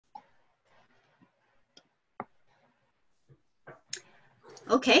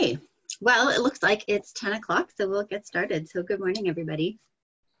Okay, well, it looks like it's 10 o'clock, so we'll get started. So good morning, everybody.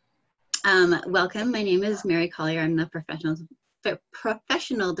 Welcome. My name is Mary Collier. I'm the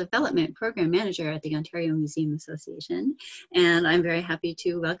Professional Development Program Manager at the Ontario Museum Association, and I'm very happy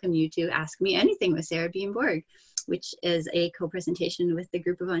to welcome you to Ask Me Anything with Sarah Beam-Borg, which is a co-presentation with the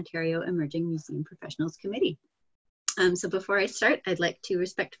Group of Ontario Emerging Museum Professionals Committee. So before I start, I'd like to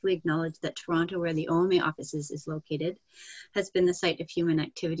respectfully acknowledge that Toronto, where the OMA offices is located, has been the site of human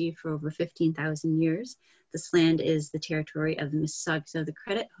activity for over 15,000 years. This land is the territory of the Mississaugas of the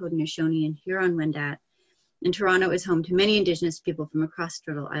Credit, Haudenosaunee, and Huron-Wendat. And Toronto is home to many Indigenous people from across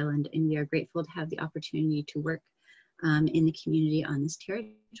Turtle Island, and we are grateful to have the opportunity to work in the community on this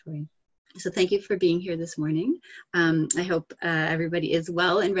territory. So thank you for being here this morning. I hope everybody is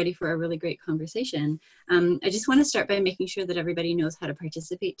well and ready for a really great conversation. I just want to start by making sure that everybody knows how to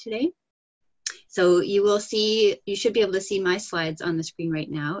participate today. So you should be able to see my slides on the screen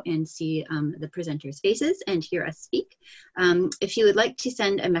right now and see the presenters' faces and hear us speak. If you would like to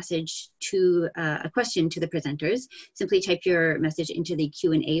send a message to a question to the presenters, simply type your message into the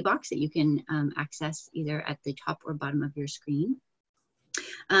Q&A box that you can access either at the top or bottom of your screen.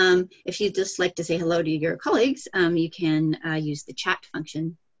 If you'd just like to say hello to your colleagues, you can use the chat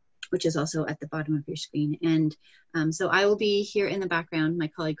function, which is also at the bottom of your screen. And so I will be here in the background. My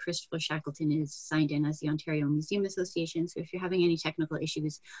colleague Christopher Shackleton is signed in as the Ontario Museum Association. So if you're having any technical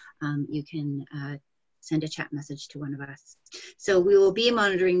issues, you can send a chat message to one of us. So we will be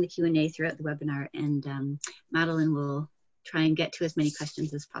monitoring the Q&A throughout the webinar, and Madeline will try and get to as many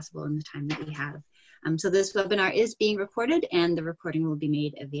questions as possible in the time that we have. So this webinar is being recorded, and the recording will be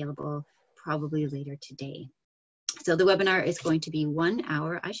made available probably later today. So the webinar is going to be 1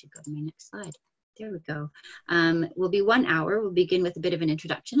 hour. I should go to my next slide. There we go. Will be 1 hour. We'll begin with a bit of an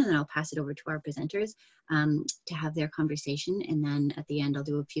introduction, and then I'll pass it over to our presenters to have their conversation. And then at the end, I'll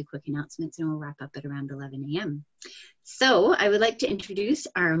do a few quick announcements, and we'll wrap up at around 11 a.m. So I would like to introduce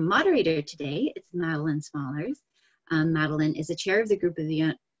our moderator today. It's Madeline Smolarz. Madeline is the chair of the group of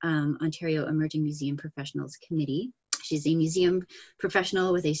the Ontario Emerging Museum Professionals Committee. She's a museum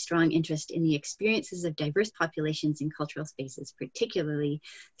professional with a strong interest in the experiences of diverse populations in cultural spaces, particularly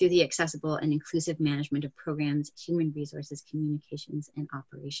through the accessible and inclusive management of programs, human resources, communications, and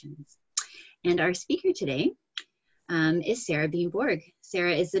operations. And our speaker today is Sarah Beam-Borg.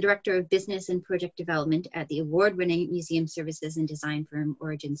 Sarah is the Director of Business and Project Development at the award-winning museum services and design firm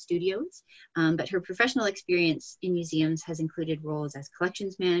Origin Studios, but her professional experience in museums has included roles as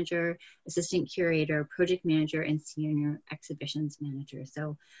collections manager, assistant curator, project manager, and senior exhibitions manager.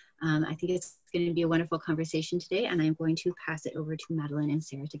 So I think it's going to be a wonderful conversation today, and I'm going to pass it over to Madeline and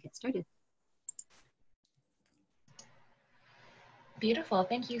Sarah to get started. Beautiful.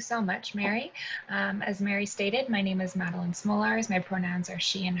 Thank you so much, Mary. As Mary stated, my name is Madeline Smolarz. My pronouns are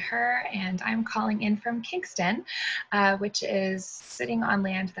she and her, and I'm calling in from Kingston, which is sitting on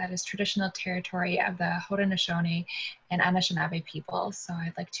land that is traditional territory of the Haudenosaunee and Anishinaabe people. So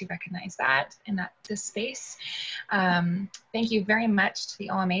I'd like to recognize that in this space. Thank you very much to the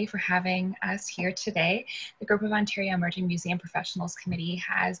OMA for having us here today. The Group of Ontario Emerging Museum Professionals Committee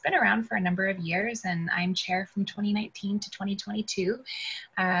has been around for a number of years, and I'm chair from 2019 to 2022.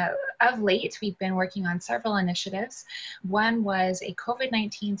 Of late, we've been working on several initiatives. One was a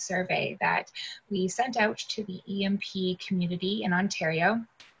COVID-19 survey that we sent out to the EMP community in Ontario,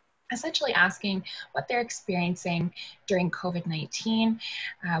 essentially asking what they're experiencing during COVID-19,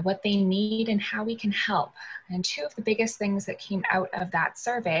 what they need, and how we can help. And two of the biggest things that came out of that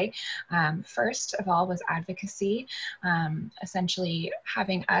survey, first of all, was advocacy, essentially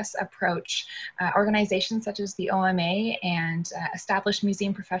having us approach organizations such as the OMA and established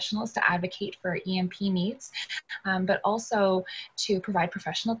museum professionals to advocate for EMP needs, but also to provide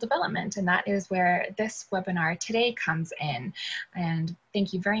professional development. And that is where this webinar today comes in. And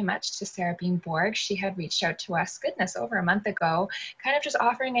thank you very much to Sarah Beam-Borg. She had reached out to us, goodness, over a month ago, kind of just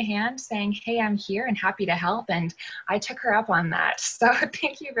offering a hand, saying, hey, I'm here and happy to help. And I took her up on that. So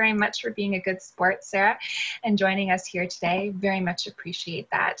thank you very much for being a good sport, Sarah, and joining us here today. Very much appreciate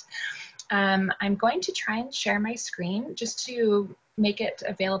that. I'm going to try and share my screen just to make it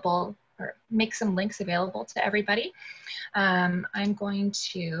available, or make some links available to everybody. I'm going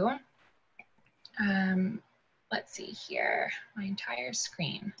to, let's see here, my entire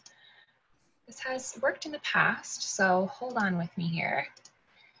screen. This has worked in the past, so hold on with me here.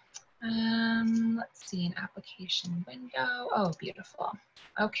 Let's see, an application window. Oh, beautiful.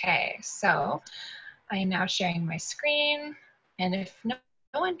 Okay, so I am now sharing my screen, and if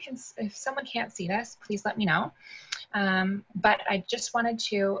someone can't see this, please let me know. But I just wanted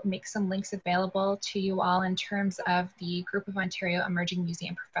to make some links available to you all in terms of the Group of Ontario Emerging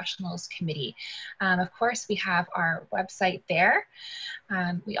Museum Professionals Committee. Of course, we have our website there.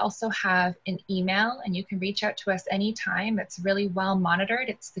 We also have an email, and you can reach out to us anytime. It's really well monitored.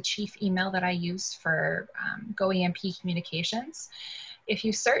 It's the chief email that I use for GOEMP communications. If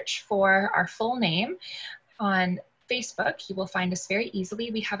you search for our full name on Facebook, you will find us very easily.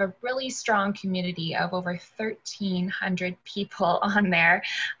 We have a really strong community of over 1,300 people on there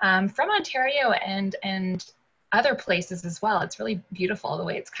from Ontario and other places as well. It's really beautiful the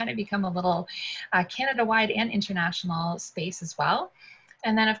way it's kind of become a little Canada-wide and international space as well.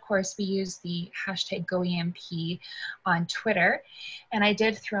 And then, of course, we use the hashtag GOEMP on Twitter. And I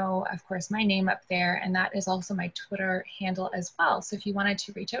did throw, of course, my name up there, and that is also my Twitter handle as well. So if you wanted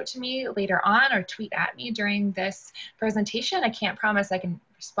to reach out to me later on or tweet at me during this presentation, I can't promise I can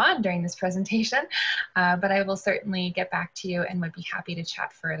respond during this presentation, but I will certainly get back to you and would be happy to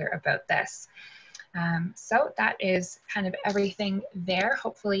chat further about this. So that is kind of everything there.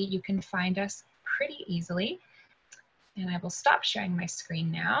 Hopefully you can find us pretty easily. And I will stop sharing my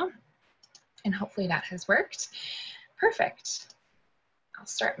screen now, and hopefully that has worked. Perfect. I'll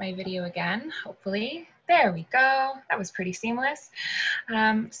start my video again, hopefully. There we go. That was pretty seamless.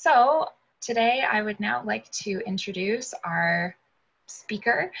 So today I would now like to introduce our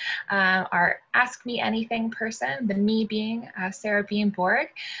speaker, our Ask Me Anything person, the me being Sarah Beam-Borg.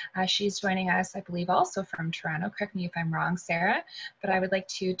 She's joining us, I believe, also from Toronto. Correct me if I'm wrong, Sarah, but I would like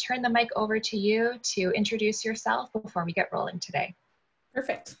to turn the mic over to you to introduce yourself before we get rolling today.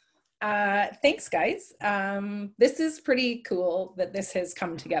 Perfect. Thanks, guys. This is pretty cool that this has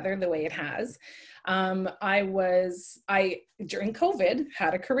come together the way it has. I, during COVID,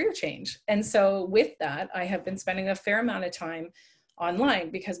 had a career change. And so with that, I have been spending a fair amount of time online,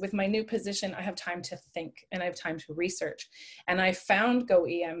 because with my new position, I have time to think and I have time to research. And I found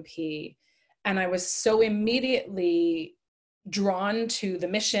GOEMP, and I was so immediately drawn to the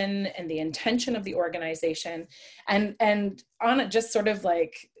mission and the intention of the organization. And on it, just sort of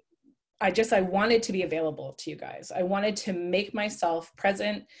like, I wanted to be available to you guys. I wanted to make myself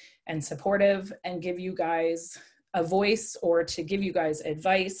present and supportive and give you guys a voice, or to give you guys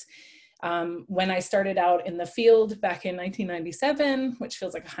advice. When I started out in the field back in 1997, which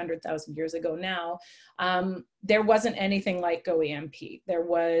feels like 100,000 years ago now, there wasn't anything like GOEMP. There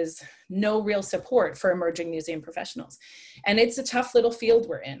was no real support for emerging museum professionals. And it's a tough little field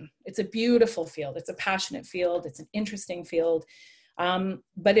we're in. It's a beautiful field. It's a passionate field. It's an interesting field.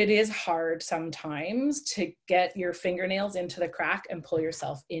 But it is hard sometimes to get your fingernails into the crack and pull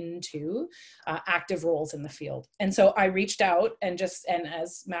yourself into active roles in the field. And so I reached out, and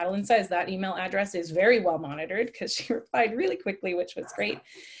as Madeline says, that email address is very well monitored, because she replied really quickly, which was great.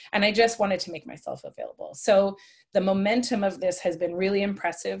 And I just wanted to make myself available. So the momentum of this has been really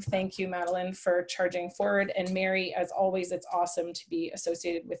impressive. Thank you, Madeline, for charging forward. And Mary, as always, it's awesome to be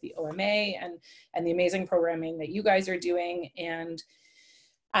associated with the OMA and the amazing programming that you guys are doing. And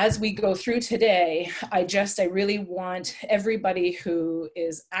as we go through today, I really want everybody who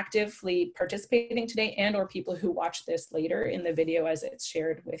is actively participating today, and or people who watch this later in the video as it's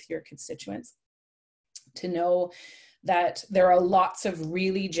shared with your constituents, to know that there are lots of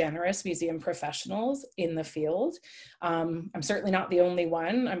really generous museum professionals in the field. I'm certainly not the only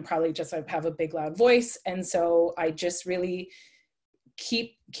one. I'm probably I have a big loud voice. And so I just really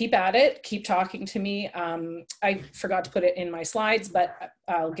keep at it, keep talking to me. I forgot to put it in my slides, but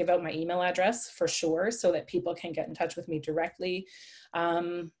I'll give out my email address for sure, so that people can get in touch with me directly.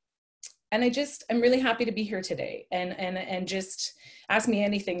 And I'm really happy to be here today, and just ask me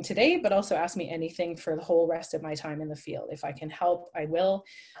anything today, but also ask me anything for the whole rest of my time in the field. If I can help, I will.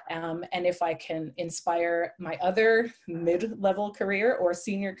 And if I can inspire my other mid-level career or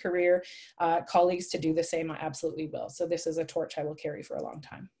senior career colleagues to do the same, I absolutely will. So this is a torch I will carry for a long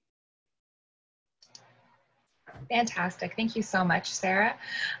time. Fantastic. Thank you so much, Sarah.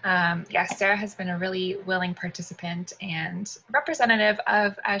 Yes, Sarah has been a really willing participant and representative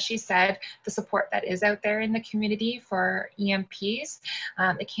of, as she said, the support that is out there in the community for EMPs.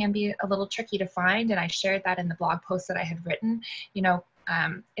 It can be a little tricky to find, and I shared that in the blog post that I had written. You know,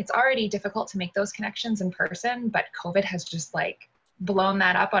 it's already difficult to make those connections in person, but COVID has just blown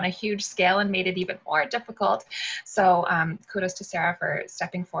that up on a huge scale and made it even more difficult. So kudos to Sarah for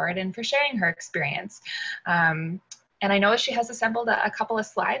stepping forward and for sharing her experience. And I know she has assembled a couple of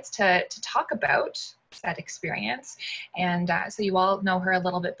slides to talk about that experience. And so you all know her a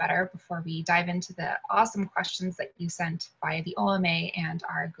little bit better before we dive into the awesome questions that you sent via the OMA and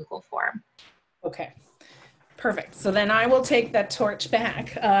our Google form. Okay. Perfect. So then I will take that torch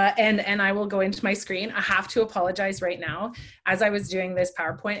back and I will go into my screen. I have to apologize right now. As I was doing this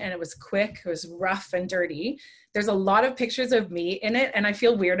PowerPoint and it was quick, it was rough and dirty. There's a lot of pictures of me in it and I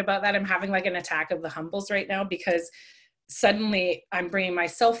feel weird about that. I'm having like an attack of the humbles right now because suddenly I'm bringing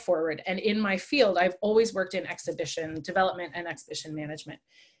myself forward. And in my field, I've always worked in exhibition development and exhibition management.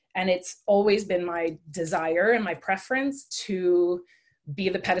 And it's always been my desire and my preference to be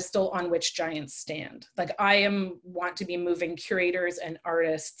the pedestal on which giants stand. Like want to be moving curators and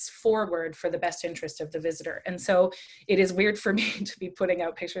artists forward for the best interest of the visitor. And so it is weird for me to be putting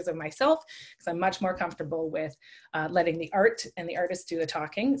out pictures of myself because I'm much more comfortable with letting the art and the artist do the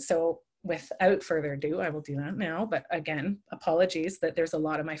talking. So without further ado, I will do that now. But again, apologies that there's a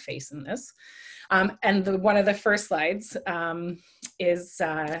lot of my face in this. And one of the first slides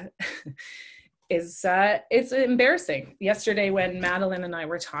it's embarrassing. Yesterday when Madeline and I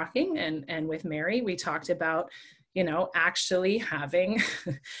were talking and with Mary, we talked about, you know, actually having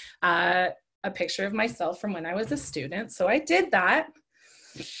a picture of myself from when I was a student. So I did that.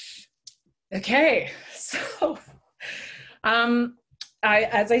 Okay, so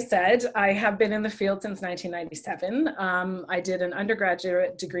as I said, I have been in the field since 1997. I did an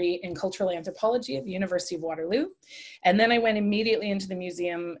undergraduate degree in cultural anthropology at the University of Waterloo. And then I went immediately into the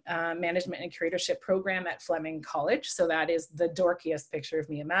museum management and curatorship program at Fleming College. So that is the dorkiest picture of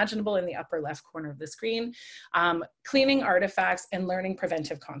me imaginable in the upper left corner of the screen, cleaning artifacts and learning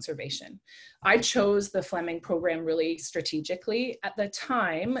preventive conservation. I chose the Fleming program really strategically. At the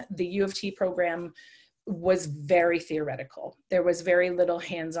time, the U of T program was very theoretical. There was very little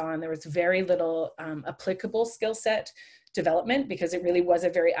hands-on. There was very little applicable skill set development because it really was a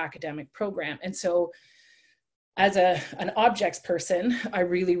very academic program. And so as an objects person, I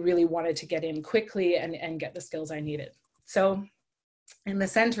really, really wanted to get in quickly and get the skills I needed. So in the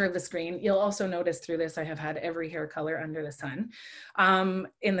center of the screen, you'll also notice through this, I have had every hair color under the sun.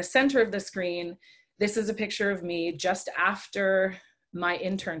 In the center of the screen, this is a picture of me just after my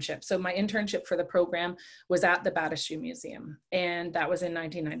internship. So my internship for the program was at the Battersea Museum, and that was in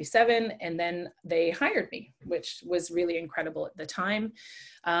 1997. And then they hired me, which was really incredible at the time.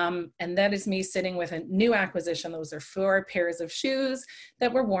 And that is me sitting with a new acquisition. Those are 4 pairs of shoes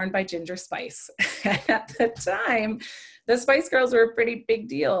that were worn by Ginger Spice. At the time, the Spice Girls were a pretty big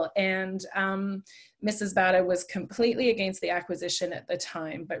deal. And Mrs. Bata was completely against the acquisition at the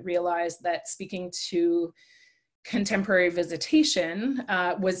time, but realized that speaking to contemporary visitation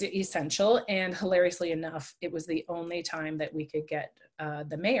was essential, and hilariously enough, it was the only time that we could get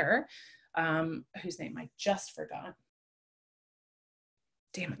the mayor, whose name I just forgot.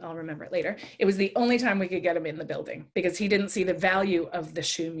 Damn it, I'll remember it later. It was the only time we could get him in the building because he didn't see the value of the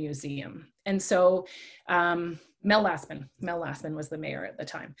shoe museum. And so Mel Lastman was the mayor at the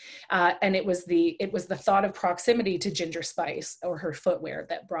time. And it was the thought of proximity to Ginger Spice or her footwear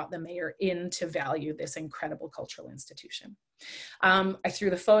that brought the mayor in to value this incredible cultural institution. I threw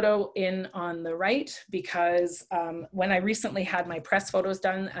the photo in on the right because when I recently had my press photos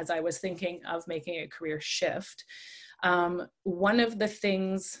done, as I was thinking of making a career shift, one of the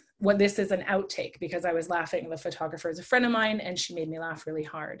things, well, this is an outtake because I was laughing. The photographer is a friend of mine and she made me laugh really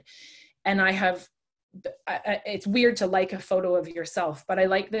hard. And it's weird to like a photo of yourself, but I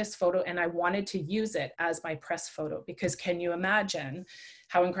like this photo and I wanted to use it as my press photo because can you imagine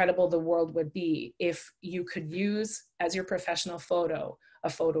how incredible the world would be if you could use as your professional photo, a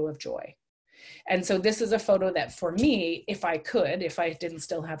photo of joy. And so this is a photo that for me, if I didn't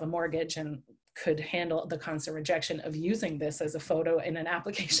still have a mortgage and could handle the constant rejection of using this as a photo in an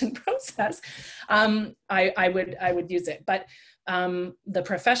application process, I would use it. But the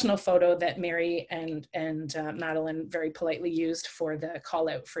professional photo that Mary and Madeline very politely used for the call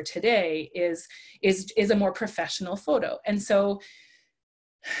out for today is a more professional photo. And so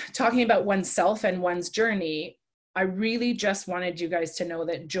talking about oneself and one's journey, I really just wanted you guys to know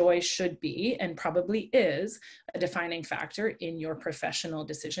that joy should be, and probably is, a defining factor in your professional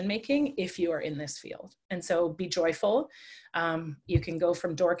decision-making if you are in this field. And so be joyful. You can go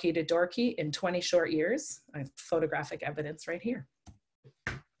from dorky to dorky in 20 short years. I have photographic evidence right here.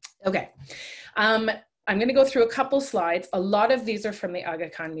 Okay. I'm going to go through a couple slides. A lot of these are from the Aga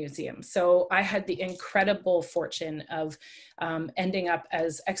Khan Museum. So I had the incredible fortune of ending up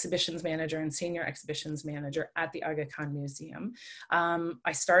as exhibitions manager and senior exhibitions manager at the Aga Khan Museum.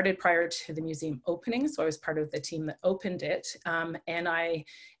 I started prior to the museum opening, so I was part of the team that opened it. And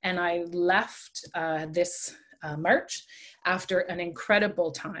I left this March after an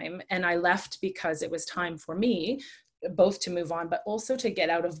incredible time. And I left because it was time for me both to move on, but also to get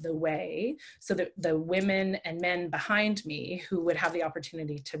out of the way so that the women and men behind me who would have the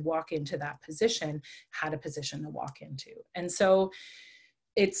opportunity to walk into that position had a position to walk into. And so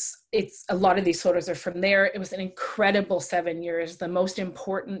it's a lot of these photos are from there. It was an incredible 7 years, the most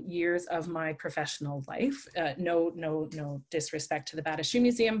important years of my professional life. No disrespect to the Bata Shoe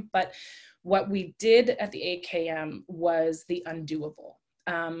Museum, but what we did at the AKM was the undoable.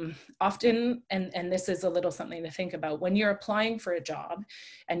 Often, and this is a little something to think about, when you're applying for a job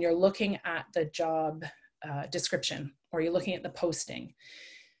and you're looking at the job description, or you're looking at the posting,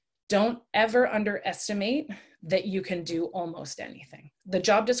 don't ever underestimate that you can do almost anything. The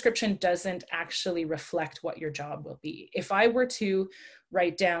job description doesn't actually reflect what your job will be. If I were to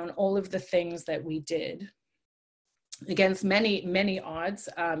write down all of the things that we did against many odds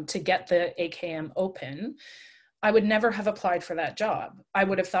to get the AKM open, I would never have applied for that job. I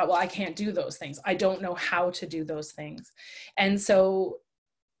would have thought, well, I can't do those things. I don't know how to do those things. And so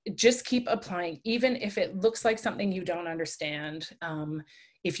just keep applying, even if it looks like something you don't understand.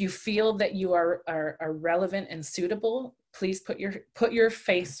 If you feel that you are relevant and suitable, please put your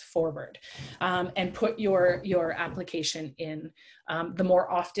face forward and put your application in. The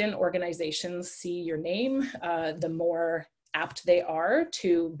more often organizations see your name, the more apt they are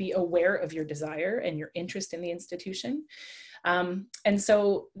to be aware of your desire and your interest in the institution. And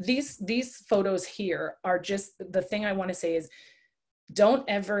so these photos here are just, the thing I want to say is, don't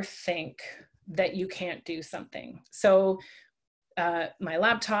ever think that you can't do something. So my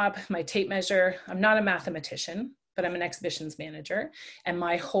laptop, my tape measure, I'm not a mathematician, but I'm an exhibitions manager. And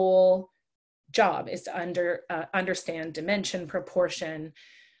my whole job is to understand dimension, proportion.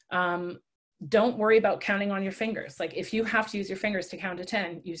 Don't worry about counting on your fingers. Like, if you have to use your fingers to count to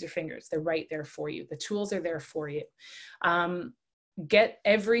 10, use your fingers. They're right there for you. The tools are there for you. Get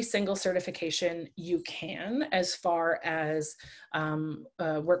every single certification you can as far as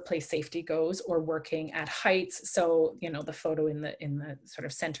workplace safety goes, or working at heights. So, you know, the photo in the sort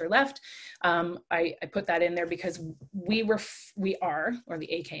of center left, I put that in there because we are, or the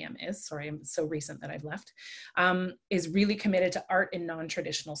AKM is, sorry, I'm so recent that I've left, is really committed to art in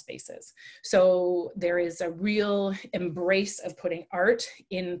non-traditional spaces. So there is a real embrace of putting art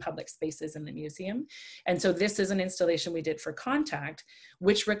in public spaces in the museum. And so this is an installation we did for Contact,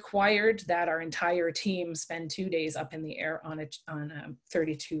 which required that our entire team spend 2 days up in the air on a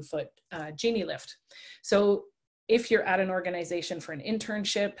 32-foot genie lift. So if you're at an organization for an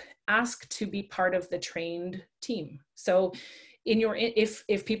internship, ask to be part of the trained team. So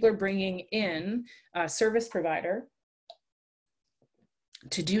if people are bringing in a service provider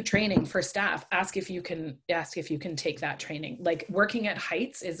to do training for staff, ask if you can take that training. Like, working at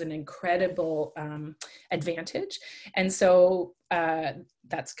heights is an incredible advantage. And so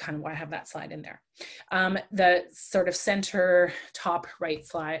that's kind of why I have that slide in there. The sort of center top right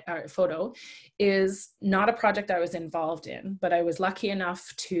slide photo is not a project I was involved in, but I was lucky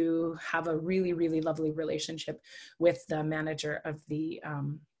enough to have a really, really lovely relationship with the manager of the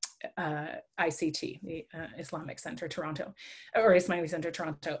ICT, the Islamic Center Toronto, or Ismaili Center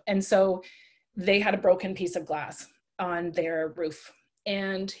Toronto. And so they had a broken piece of glass on their roof.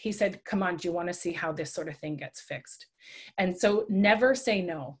 And he said, come on, do you want to see how this sort of thing gets fixed? And so never say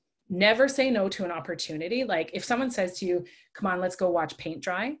no. Never say no to an opportunity. Like, if someone says to you, come on, let's go watch paint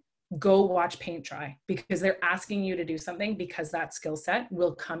dry, go watch paint dry, because they're asking you to do something, because that skill set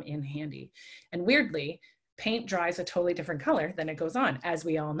will come in handy. And weirdly, paint dries a totally different color than it goes on, as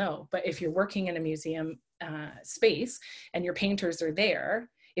we all know. But if you're working in a museum space and your painters are there,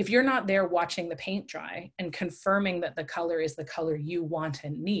 if you're not there watching the paint dry and confirming that the color is the color you want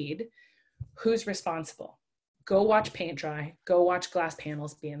and need, who's responsible? Go watch paint dry, go watch glass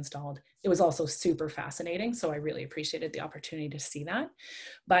panels be installed. It was also super fascinating, so I really appreciated the opportunity to see that.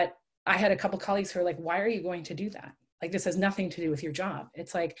 But I had a couple colleagues who were like, why are you going to do that? Like, this has nothing to do with your job.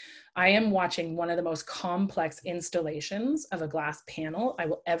 It's like, I am watching one of the most complex installations of a glass panel I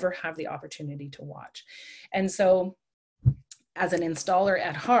will ever have the opportunity to watch. And so, as an installer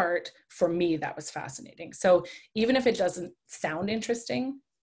at heart, for me, that was fascinating. So even if it doesn't sound interesting,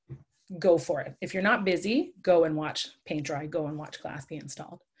 go for it. If you're not busy, go and watch paint dry, go and watch glass be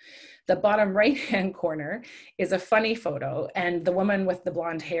installed. The bottom right-hand corner is a funny photo, and the woman with the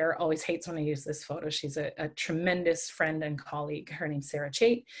blonde hair always hates when I use this photo. She's a tremendous friend and colleague. Her name's Sarah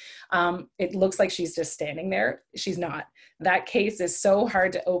Chait. It looks like she's just standing there. She's not. That case is so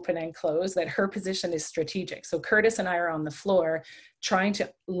hard to open and close that her position is strategic. So Curtis and I are on the floor trying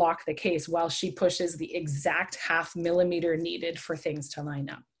to lock the case while she pushes the exact 0.5 millimeter needed for things to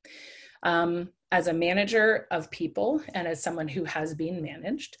line up. As a manager of people and as someone who has been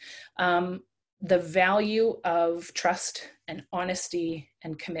managed, the value of trust and honesty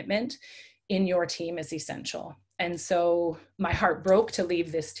and commitment in your team is essential. And so my heart broke to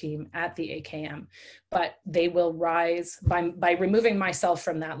leave this team at the AKM, but they will rise by removing myself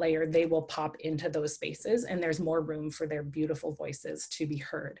from that layer. They will pop into those spaces, and there's more room for their beautiful voices to be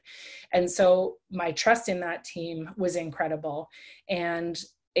heard. And so my trust in that team was incredible. And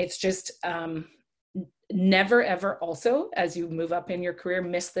it's just, never ever also, as you move up in your career,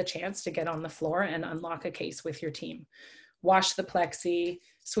 miss the chance to get on the floor and unlock a case with your team. Wash the plexi,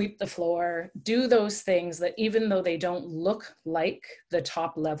 sweep the floor, do those things that even though they don't look like the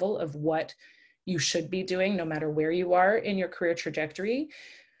top level of what you should be doing, no matter where you are in your career trajectory,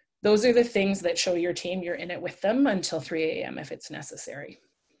 those are the things that show your team you're in it with them until 3 a.m. if it's necessary.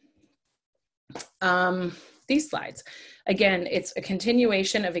 These slides, again, it's a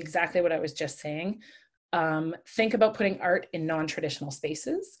continuation of exactly what I was just saying. Think about putting art in non-traditional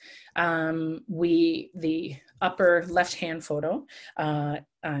spaces. The upper left-hand photo,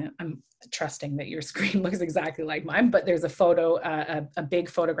 I'm trusting that your screen looks exactly like mine, but there's a photo, a big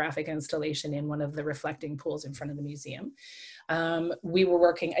photographic installation in one of the reflecting pools in front of the museum. We were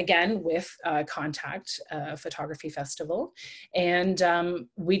working again with Contact Photography Festival, and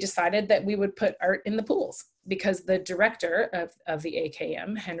we decided that we would put art in the pools because the director of the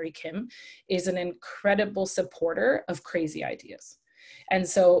AKM, Henry Kim, is an incredible supporter of crazy ideas. And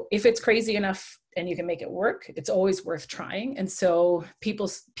so if it's crazy enough and you can make it work, it's always worth trying. And so people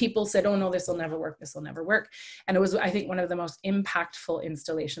said, oh no, this will never work, this will never work. And it was, I think, one of the most impactful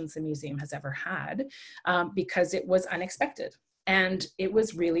installations the museum has ever had because it was unexpected. And it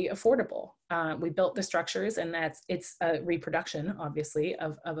was really affordable. We built the structures, and it's a reproduction, obviously,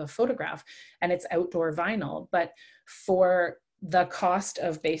 of a photograph, and it's outdoor vinyl. But for the cost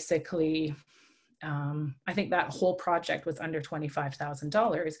of basically, I think that whole project was under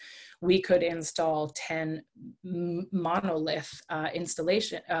 $25,000, we could install 10 monolith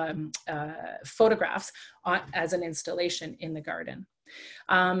installation photographs as an installation in the garden.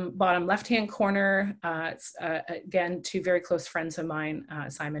 Bottom left-hand corner, it's, again, two very close friends of mine,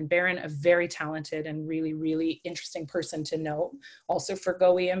 Simon Barron, a very talented and really, really interesting person to know. Also for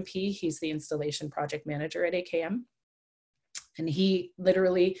GOEMP, he's the installation project manager at AKM. And he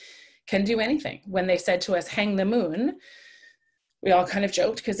literally can do anything. When they said to us, hang the moon, we all kind of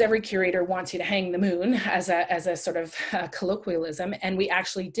joked because every curator wants you to hang the moon as a sort of colloquialism. And we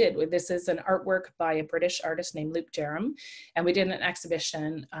actually did. This is an artwork by a British artist named Luke Jerram. And we did an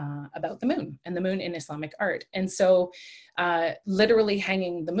exhibition about the moon and the moon in Islamic art. And so literally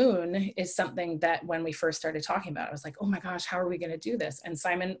hanging the moon is something that when we first started talking about it, I was like, oh my gosh, how are we going to do this? And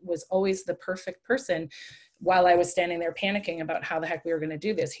Simon was always the perfect person. While I was standing there panicking about how the heck we were going to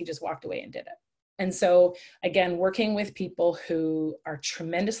do this, he just walked away and did it. And so, again, working with people who are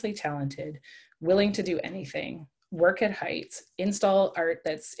tremendously talented, willing to do anything, work at heights, install art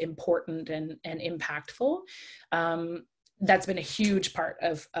that's important and impactful, that's been a huge part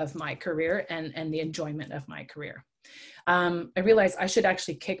of my career and the enjoyment of my career. I realized I should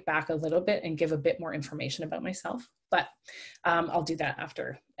actually kick back a little bit and give a bit more information about myself, but I'll do that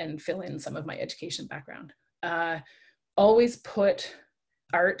after and fill in some of my education background. Always put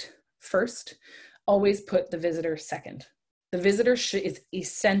art first, always put the visitor second. The visitor is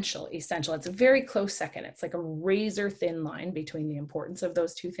essential. It's a very close second. It's like a razor thin line between the importance of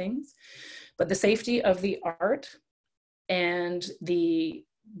those two things. But the safety of the art and the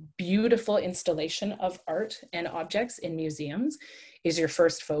beautiful installation of art and objects in museums is your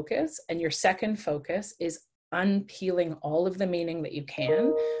first focus. And your second focus is unpeeling all of the meaning that you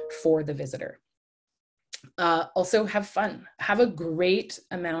can for the visitor. Also have fun. Have a great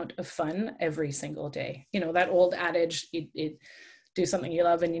amount of fun every single day. You know, that old adage, do something you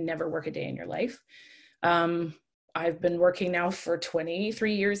love and you never work a day in your life. I've been working now for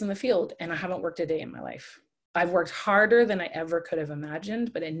 23 years in the field and I haven't worked a day in my life. I've worked harder than I ever could have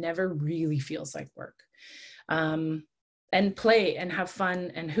imagined, but it never really feels like work. And play and have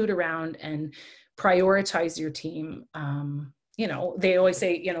fun and hoot around and prioritize your team. You know, they always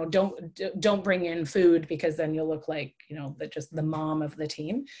say, you know, don't bring in food because then you'll look like, you know, just the mom of the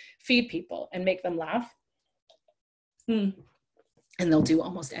team. Feed people and make them laugh. And they'll do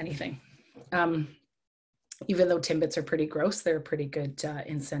almost anything. Even though Timbits are pretty gross, they're a pretty good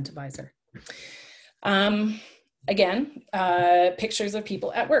incentivizer. Again, pictures of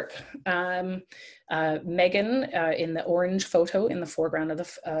people at work. Megan, in the orange photo in the foreground of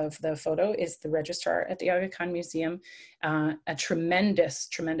the photo, is the registrar at the Aga Khan Museum, a tremendous,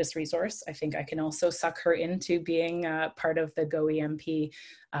 tremendous resource. I think I can also suck her into being part of the GOEMP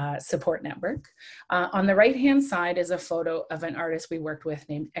support network. On the right-hand side is a photo of an artist we worked with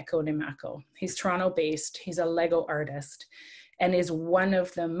named Eko Nimako. He's Toronto-based, he's a Lego artist, and is one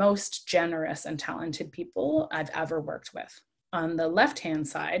of the most generous and talented people I've ever worked with. On the left-hand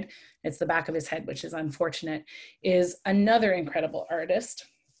side, it's the back of his head, which is unfortunate, is another incredible artist,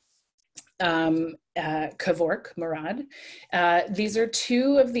 Kevork Murad. These are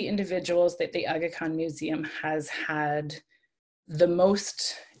two of the individuals that the Aga Khan Museum has had the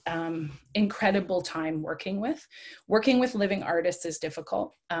most incredible time working with. Working with living artists is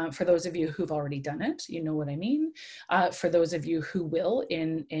difficult. For those of you who've already done it, you know what I mean. For those of you who will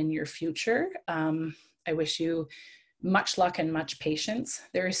in your future, I wish you much luck and much patience.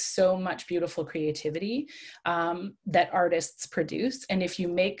 There is so much beautiful creativity that artists produce, and if you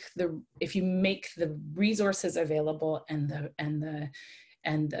make the resources available and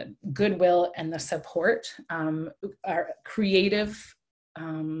the goodwill and the support, our creative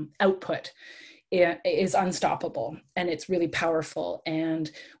output is unstoppable, and it's really powerful.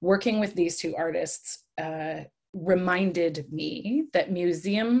 And working with these two artists reminded me that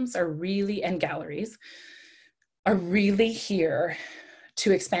museums are really, and galleries are really here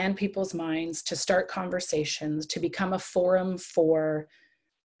to expand people's minds, to start conversations, to become a forum for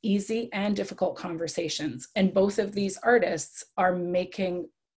easy and difficult conversations. And both of these artists are making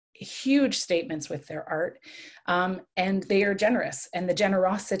huge statements with their art, and they are generous, and the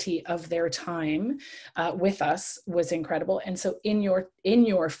generosity of their time with us was incredible. And so in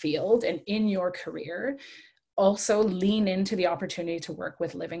your field and in your career, also lean into the opportunity to work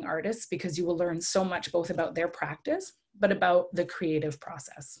with living artists, because you will learn so much both about their practice, but about the creative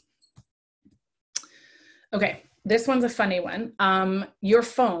process. Okay, this one's a funny one. Your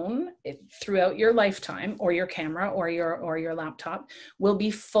phone throughout your lifetime, or your camera or your laptop, will be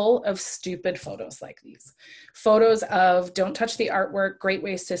full of stupid photos like these. Photos of don't touch the artwork, great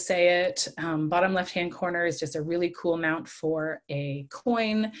ways to say it. Bottom left-hand corner is just a really cool mount for a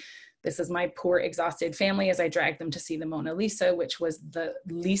coin. This is my poor, exhausted family as I dragged them to see the Mona Lisa, which was the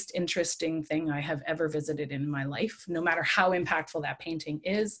least interesting thing I have ever visited in my life, no matter how impactful that painting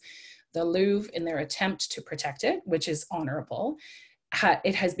is. The Louvre, in their attempt to protect it, which is honorable,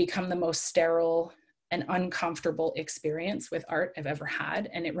 it has become the most sterile and uncomfortable experience with art I've ever had.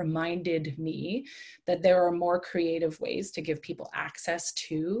 And it reminded me that there are more creative ways to give people access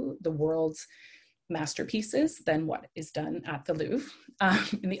to the world's masterpieces than what is done at the Louvre.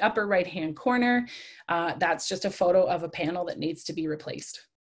 In the upper right-hand corner, that's just a photo of a panel that needs to be replaced.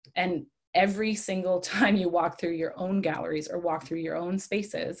 And every single time you walk through your own galleries or walk through your own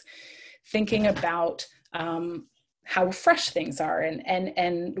spaces, thinking about how fresh things are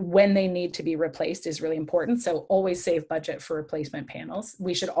and when they need to be replaced is really important. So always save budget for replacement panels.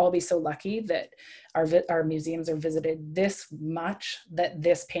 We should all be so lucky that our museums are visited this much that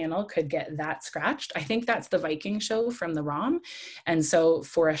this panel could get that scratched. I think that's the Viking show from the ROM. And so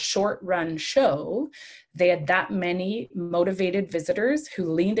for a short run show, they had that many motivated visitors who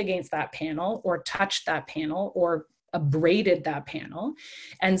leaned against that panel or touched that panel or abraded that panel.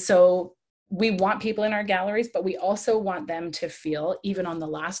 And so we want people in our galleries, but we also want them to feel, even on the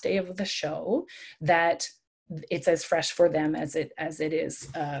last day of the show, that it's as fresh for them as it is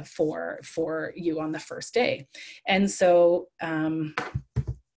for you on the first day. And so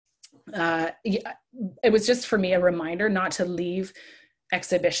it was just for me a reminder not to leave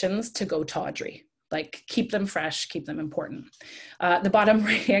exhibitions to go tawdry. Like, keep them fresh, keep them important. The bottom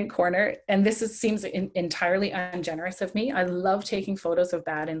right-hand corner, and this seems entirely ungenerous of me. I love taking photos of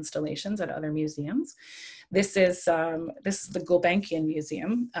bad installations at other museums. This is the Gulbenkian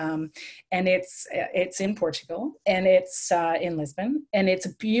Museum, and it's in Portugal, and it's in Lisbon, and it's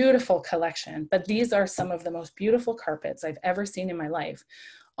a beautiful collection. But these are some of the most beautiful carpets I've ever seen in my life,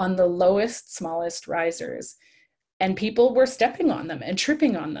 on the lowest, smallest risers. And people were stepping on them and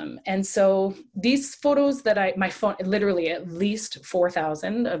tripping on them. And so these photos that my phone, literally at least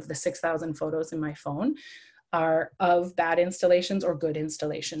 4,000 of the 6,000 photos in my phone are of bad installations or good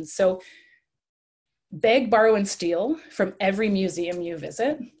installations. So beg, borrow, and steal from every museum you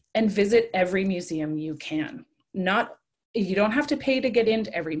visit, and visit every museum you can. You don't have to pay to get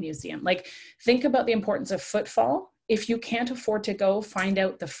into every museum. Like, think about the importance of footfall. If you can't afford to go, find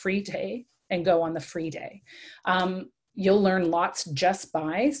out the free day and go on the free day. You'll learn lots just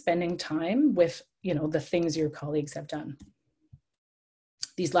by spending time with, the things your colleagues have done.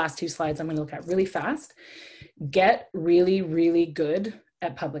 these last two slides I'm going to look at really fast. Get really, really good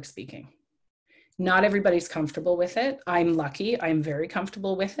at public speaking. Not everybody's comfortable with it. I'm lucky. I'm very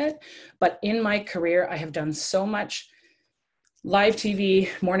comfortable with it. But in my career, I have done so much live TV,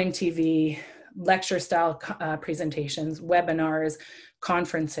 morning TV, lecture style presentations, webinars,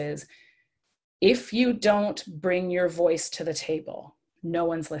 conferences. If you don't bring your voice to the table, no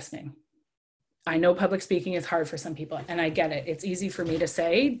one's listening. I know public speaking is hard for some people, and I get it. It's easy for me to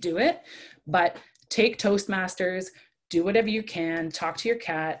say, do it, but take Toastmasters, do whatever you can, talk to your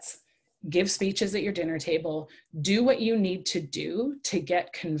cats, give speeches at your dinner table, do what you need to do to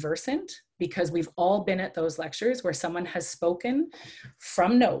get conversant, because we've all been at those lectures where someone has spoken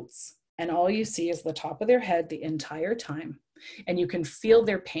from notes and all you see is the top of their head the entire time. And you can feel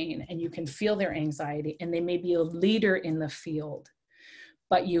their pain and you can feel their anxiety, and they may be a leader in the field,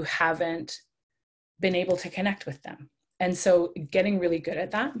 but you haven't been able to connect with them. And so getting really good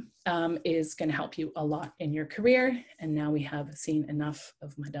at that is going to help you a lot in your career. And now we have seen enough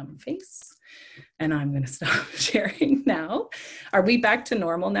of my dumb face, and I'm going to stop sharing now. Are we back to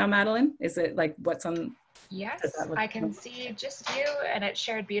normal now, Madeline? Is it like what's on? Yes, I can see just you, and it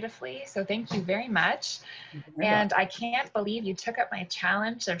shared beautifully. So thank you very much. And I can't believe you took up my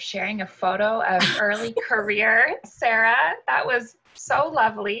challenge of sharing a photo of early career, Sarah. That was so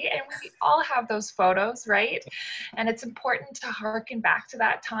lovely. And we all have those photos, right? And it's important to harken back to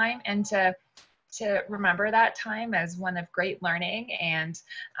that time and to remember that time as one of great learning and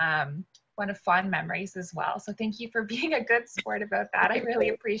one of fond memories as well. So thank you for being a good sport about that. I really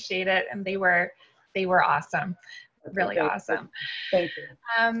appreciate it. And they were awesome, really awesome. Thank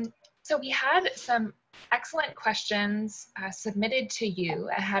you. So we had some excellent questions submitted to you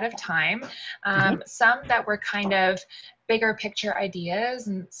ahead of time. Some that were kind of bigger picture ideas,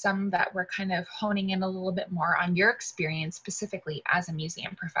 and some that were kind of honing in a little bit more on your experience specifically as a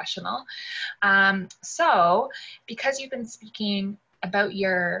museum professional. So because you've been speaking about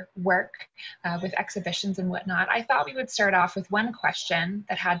your work with exhibitions and whatnot, I thought we would start off with one question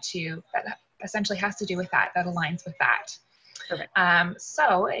that essentially has to do with that aligns with that. Perfect.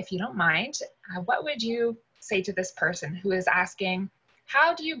 So if you don't mind, what would you say to this person who is asking,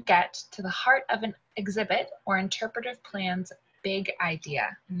 how do you get to the heart of an exhibit or interpretive plan's big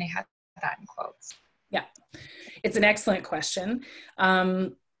idea? And they have that in quotes. Yeah, it's an excellent question.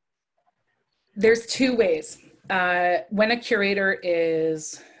 There's two ways. When a curator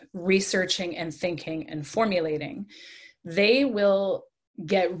is researching and thinking and formulating, they will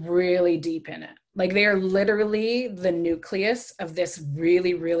get really deep in it. Like they are literally the nucleus of this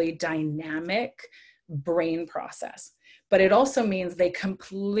really, really dynamic brain process. But it also means they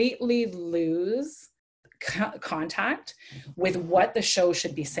completely lose contact with what the show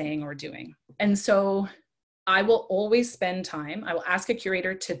should be saying or doing. And so I will always spend time, I will ask a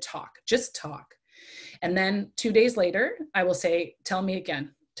curator to talk, just talk. And then 2 days later, I will say, tell me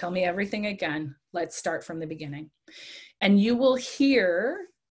again, tell me everything again. Let's start from the beginning. And you will hear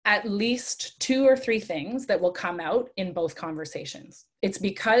at least 2 or 3 things that will come out in both conversations. It's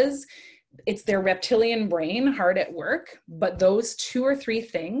because it's their reptilian brain hard at work, but those 2 or 3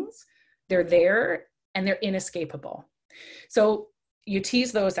 things, they're there and they're inescapable. So you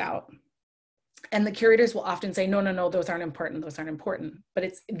tease those out. And the curators will often say, no, those aren't important. Those aren't important. But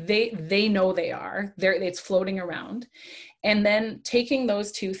it's they know they are. It's floating around. And then taking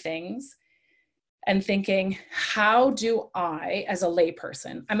those 2 things and thinking, how do I, as a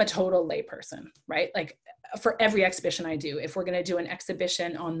layperson, I'm a total layperson, right? Like for every exhibition I do, if we're going to do an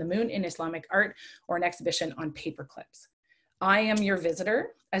exhibition on the moon in Islamic art or an exhibition on paper clips, I am your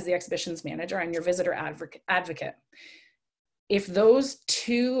visitor as the exhibitions manager. I'm your visitor advocate. If those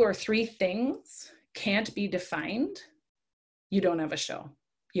 2 or 3 things can't be defined, you don't have a show.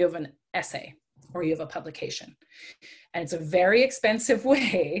 You have an essay or you have a publication. And it's a very expensive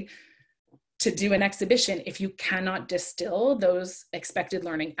way to do an exhibition if you cannot distill those expected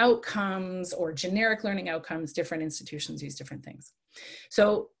learning outcomes or generic learning outcomes. Different institutions use different things.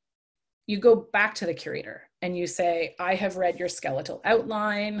 So you go back to the curator and you say, I have read your skeletal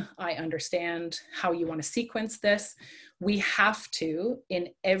outline. I understand how you want to sequence this. We have to, in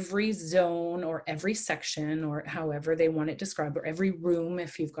every zone or every section or however they want it described, or every room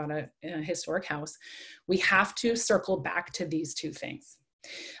if you've got a historic house, we have to circle back to these 2 things.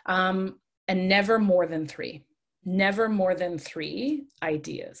 And never more than 3. Never more than 3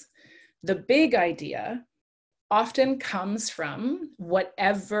 ideas. The big idea often comes from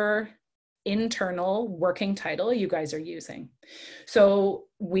whatever internal working title you guys are using. So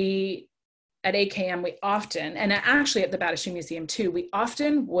we at AKM, we often, and actually at the Battersea Museum too, we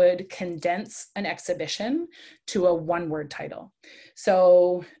often would condense an exhibition to a one-word title.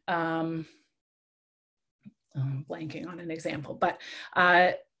 So I'm blanking on an example, but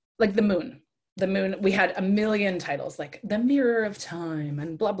like the moon, we had a million titles, like The Mirror of Time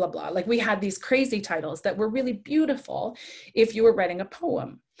and blah, blah, blah. Like we had these crazy titles that were really beautiful if you were writing a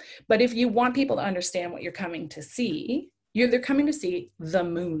poem. But if you want people to understand what you're coming to see, they're coming to see the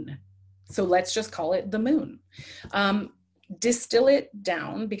moon. So let's just call it the moon. Distill it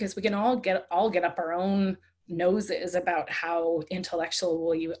down, because we can all get up our own noses about how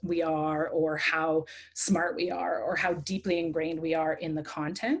intellectual we are, or how smart we are, or how deeply ingrained we are in the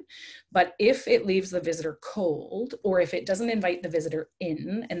content. But if it leaves the visitor cold, or if it doesn't invite the visitor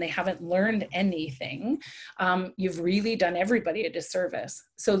in and they haven't learned anything, you've really done everybody a disservice.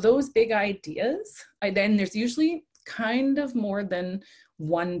 So those big ideas, then there's usually kind of more than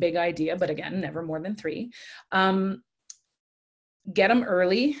one big idea, but again, never more than 3. Get them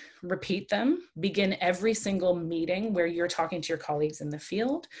early, repeat them, begin every single meeting where you're talking to your colleagues in the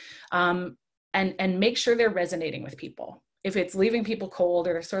field, and make sure they're resonating with people. If it's leaving people cold,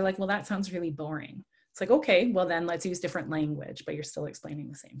 or they're sort of like, well, that sounds really boring. It's like, okay, well then let's use different language, but you're still explaining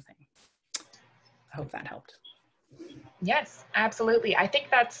the same thing. I hope that helped. Yes, absolutely. I think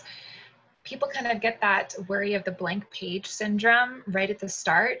people kind of get that worry of the blank page syndrome right at the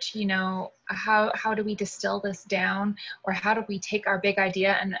start. You know, how do we distill this down, or how do we take our big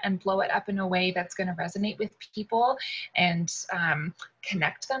idea and blow it up in a way that's going to resonate with people and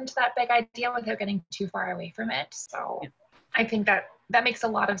connect them to that big idea without getting too far away from it. So yeah. I think that makes a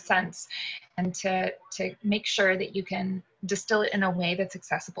lot of sense, and to make sure that you can distill it in a way that's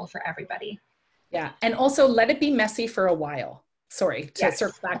accessible for everybody. Yeah, and also let it be messy for a while. Sorry, to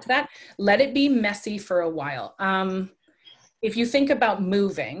circle back to that, let it be messy for a while. If you think about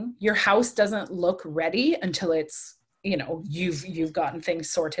moving, your house doesn't look ready until it's, you know, you've gotten things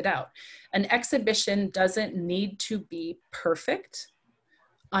sorted out. An exhibition doesn't need to be perfect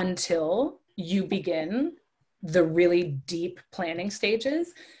until you begin the really deep planning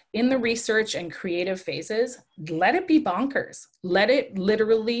stages. In the research and creative phases, let it be bonkers. Let it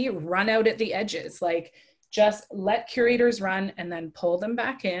literally run out at the edges. Like, just let curators run and then pull them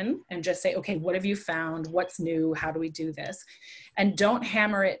back in and just say, okay, what have you found? What's new? How do we do this? And don't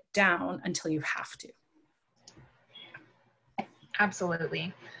hammer it down until you have to.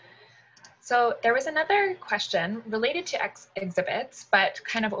 Absolutely. So there was another question related to exhibits, but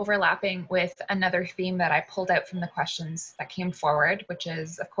kind of overlapping with another theme that I pulled out from the questions that came forward, which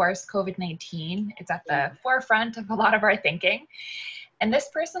is, of course, COVID-19. It's at the forefront of a lot of our thinking. And this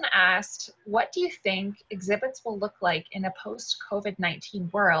person asked, what do you think exhibits will look like in a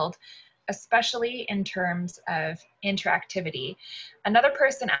post-COVID-19 world, especially in terms of interactivity? Another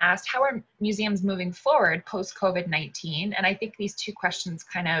person asked, how are museums moving forward post-COVID-19? And I think these two questions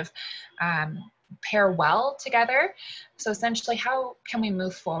kind of pair well together. So essentially, how can we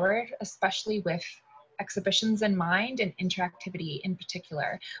move forward, especially with exhibitions in mind and interactivity in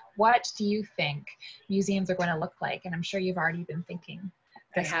particular? What do you think museums are going to look like? And I'm sure you've already been thinking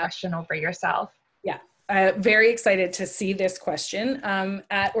this question over yourself. Yeah, very excited to see this question.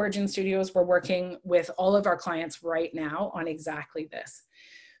 At Origin Studios, we're working with all of our clients right now on exactly this.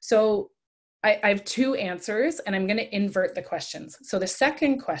 So I have 2 answers, and I'm going to invert the questions. So the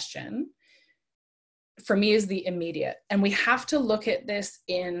second question for me is the immediate, and we have to look at this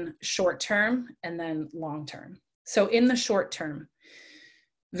in short term and then long term. So in the short term,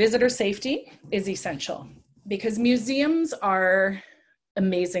 visitor safety is essential, because museums are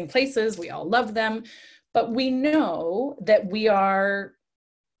amazing places. We all love them, but we know that we are,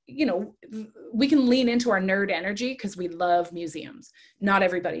 you know, we can lean into our nerd energy because we love museums. Not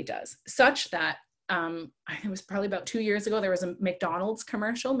everybody does, such that it was probably about 2 years ago, there was a McDonald's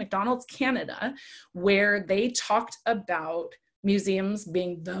commercial, McDonald's Canada, where they talked about museums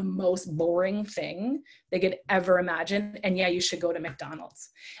being the most boring thing they could ever imagine. And yeah, you should go to McDonald's.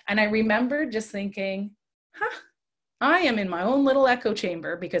 And I remember just thinking, I am in my own little echo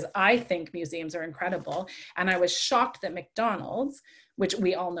chamber because I think museums are incredible. And I was shocked that McDonald's, which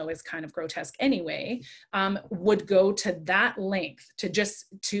we all know is kind of grotesque anyway, would go to that length to just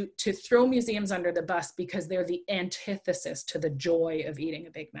to throw museums under the bus because they're the antithesis to the joy of eating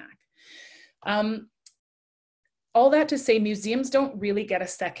a Big Mac. All that to say, museums don't really get a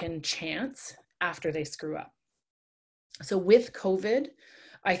second chance after they screw up. So with COVID,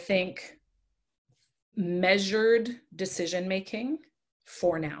 I think measured decision-making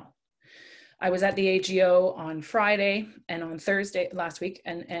for now. I was at the AGO on Friday and on Thursday last week,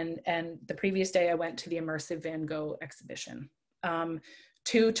 and the previous day I went to the immersive Van Gogh exhibition.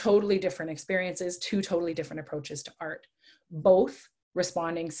 Two totally different experiences, two totally different approaches to art, both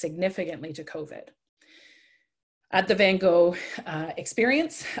responding significantly to COVID. At the Van Gogh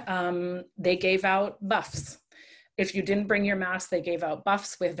experience, they gave out buffs. If you didn't bring your mask, they gave out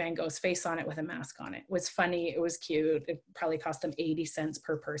buffs with Van Gogh's face on it with a mask on it. It was funny, it was cute. It probably cost them 80 cents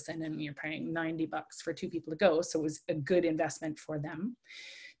per person, and you're paying $90 for 2 people to go. So it was a good investment for them.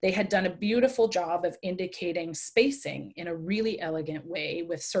 They had done a beautiful job of indicating spacing in a really elegant way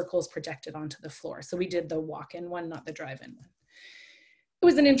with circles projected onto the floor. So we did the walk-in one, not the drive-in one. It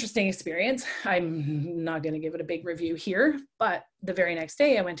was an interesting experience. I'm not going to give it a big review here, but the very next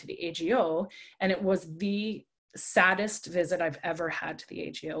day I went to the AGO, and it was the saddest visit I've ever had to the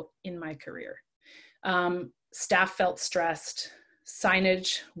AGO in my career. Staff felt stressed.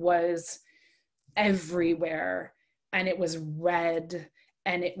 Signage was everywhere, and it was red,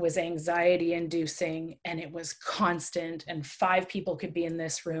 and it was anxiety inducing, and it was constant, and 5 people could be in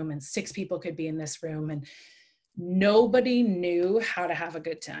this room and 6 people could be in this room, and nobody knew how to have a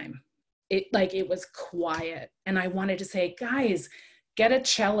good time. It was quiet. And I wanted to say, guys, get a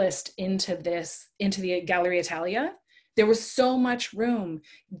cellist into the Gallery Italia. There was so much room.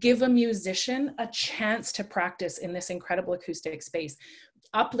 Give a musician a chance to practice in this incredible acoustic space.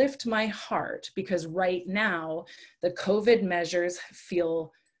 Uplift my heart, because right now the COVID measures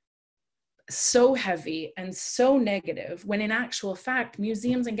feel so heavy and so negative, when in actual fact,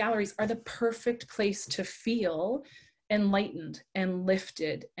 museums and galleries are the perfect place to feel enlightened and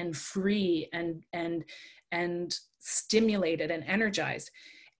lifted and free and stimulated and energized.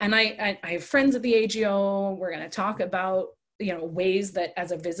 And I have friends at the AGO. We're going to talk about, ways that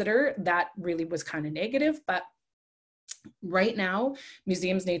as a visitor, that really was kind of negative. But right now,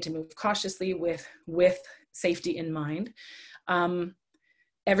 museums need to move cautiously with safety in mind.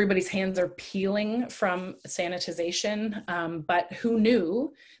 Everybody's hands are peeling from sanitization, but who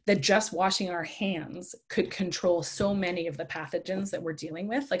knew that just washing our hands could control so many of the pathogens that we're dealing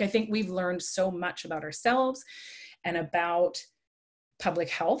with? I think we've learned so much about ourselves and about public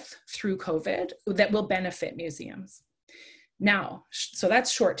health through COVID that will benefit museums. Now, so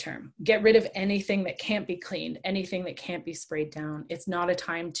that's short term. Get rid of anything that can't be cleaned, anything that can't be sprayed down. It's not a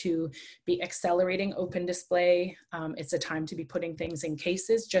time to be accelerating open display. It's a time to be putting things in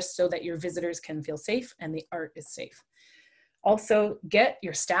cases just so that your visitors can feel safe and the art is safe. Also, get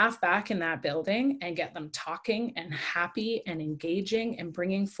your staff back in that building and get them talking and happy and engaging and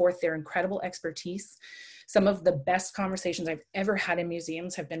bringing forth their incredible expertise. Some of the best conversations I've ever had in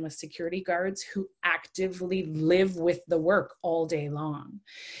museums have been with security guards who actively live with the work all day long.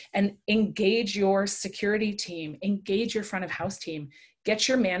 And engage your security team, engage your front of house team, get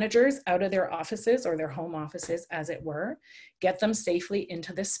your managers out of their offices or their home offices, as it were, get them safely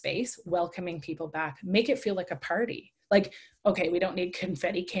into this space, welcoming people back, make it feel like a party. Okay, we don't need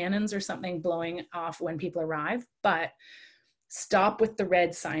confetti cannons or something blowing off when people arrive, but stop with the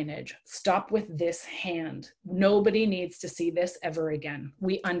red signage. Stop with this hand. Nobody needs to see this ever again.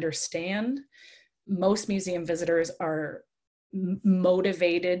 We understand most museum visitors are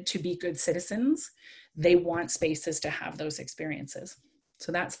motivated to be good citizens. They want spaces to have those experiences.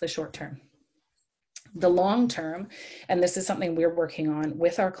 So that's the short term. The long term, and this is something we're working on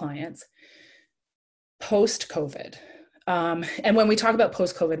with our clients, post-COVID. And when we talk about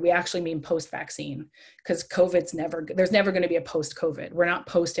post-COVID, we actually mean post-vaccine, because there's never going to be a post-COVID. We're not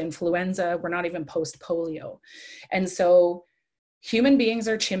post-influenza. We're not even post-polio. And so human beings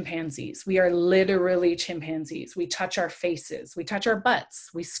are chimpanzees. We are literally chimpanzees. We touch our faces. We touch our butts.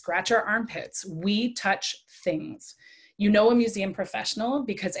 We scratch our armpits. We touch things. You know a museum professional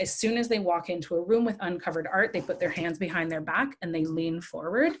because as soon as they walk into a room with uncovered art, they put their hands behind their back and they lean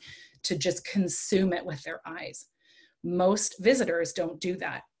forward to just consume it with their eyes. Most visitors don't do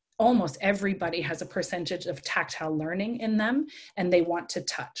that. Almost everybody has a percentage of tactile learning in them, and they want to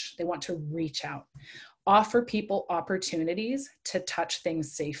touch. They want to reach out. Offer people opportunities to touch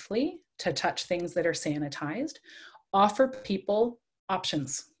things safely, to touch things that are sanitized. Offer people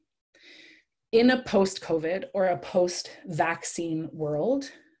options. In a post-COVID or a post-vaccine world,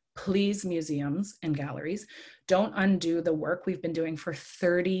 please, museums and galleries, don't undo the work we've been doing for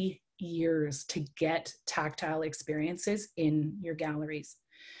 30 years to get tactile experiences in your galleries.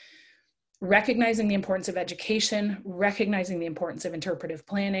 Recognizing the importance of education, recognizing the importance of interpretive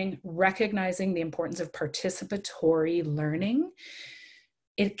planning, recognizing the importance of participatory learning.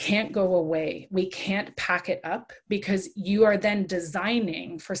 It can't go away. We can't pack it up because you are then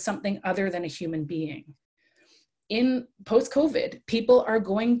designing for something other than a human being. In post-COVID, people are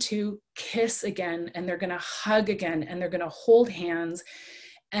going to kiss again, and they're going to hug again, and they're going to hold hands.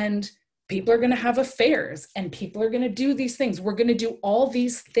 And people are going to have affairs and people are going to do these things. We're going to do all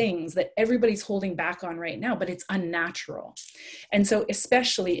these things that everybody's holding back on right now, but it's unnatural. And so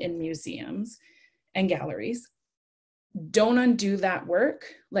especially in museums and galleries, don't undo that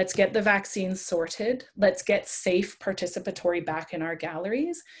work. Let's get the vaccines sorted. Let's get safe participatory back in our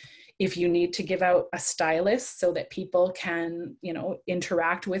galleries. If you need to give out a stylus so that people can, you know,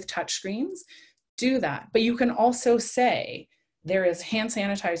 interact with touchscreens, do that. But you can also say, there is hand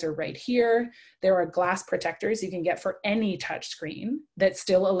sanitizer right here. There are glass protectors you can get for any touchscreen that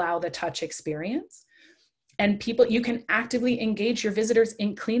still allow the touch experience. And people, you can actively engage your visitors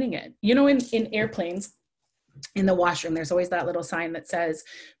in cleaning it. You know, in airplanes, in the washroom, there's always that little sign that says,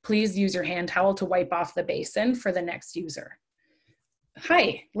 please use your hand towel to wipe off the basin for the next user.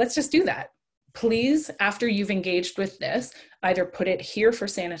 Hi, let's just do that. Please, after you've engaged with this, either put it here for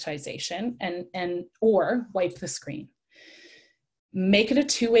sanitization or wipe the screen. Make it a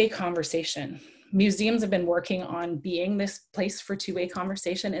two-way conversation. Museums have been working on being this place for two-way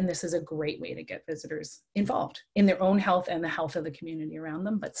conversation, and this is a great way to get visitors involved in their own health and the health of the community around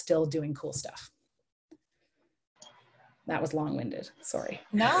them, but still doing cool stuff. That was long-winded, sorry.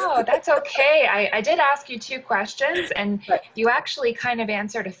 No, that's okay. I did ask you 2 questions, and you actually kind of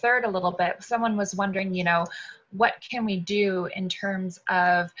answered a third a little bit. Someone was wondering, you know, what can we do in terms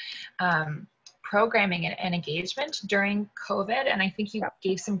of programming and engagement during COVID? And I think you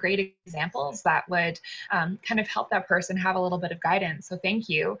gave some great examples that would kind of help that person have a little bit of guidance. So thank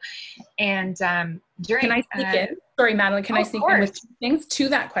you. And during— Can I sneak in? Sorry, Madeline, can I sneak in with 2 things to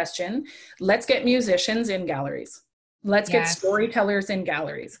that question? Let's get musicians in galleries. Let's get storytellers in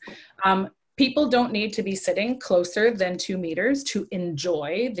galleries. People don't need to be sitting closer than 2 meters to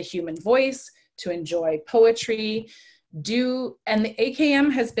enjoy the human voice, to enjoy poetry. And the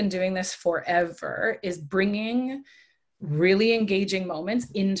AKM has been doing this forever, is bringing really engaging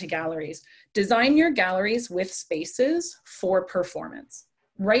moments into galleries. Design your galleries with spaces for performance.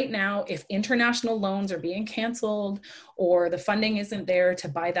 Right now, if international loans are being canceled or the funding isn't there to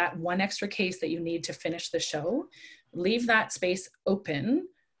buy that 1 extra case that you need to finish the show, leave that space open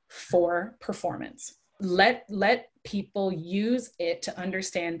for performance. Let people use it to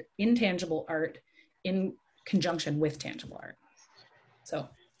understand intangible art in conjunction with tangible art. So,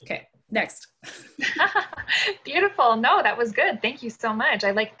 okay, next. Beautiful. No, that was good. Thank you so much.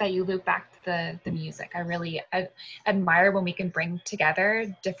 I like that you loop back to the music. I admire when we can bring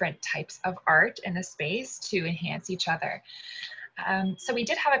together different types of art in a space to enhance each other. So we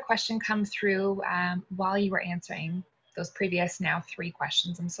did have a question come through while you were answering those previous now 3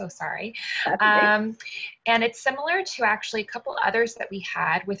 questions. I'm so sorry. And it's similar to actually a couple others that we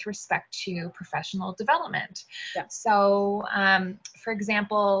had with respect to professional development. Yeah. So for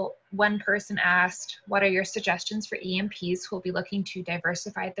example, one person asked, what are your suggestions for EMPs who will be looking to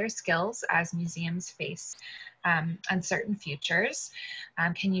diversify their skills as museums face uncertain futures?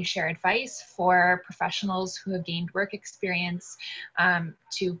 Can you share advice for professionals who have gained work experience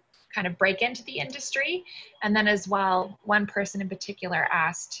to kind of break into the industry? And then as well, one person in particular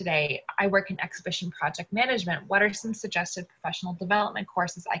asked today, I work in exhibition project management. What are some suggested professional development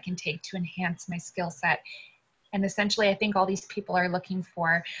courses I can take to enhance my skill set? And essentially, I think all these people are looking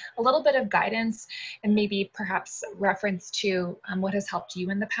for a little bit of guidance and maybe perhaps reference to what has helped you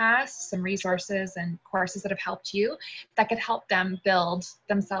in the past, some resources and courses that have helped you that could help them build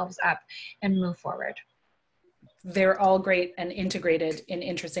themselves up and move forward. They're all great and integrated in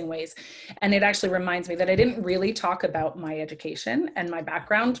interesting ways. And it actually reminds me that I didn't really talk about my education and my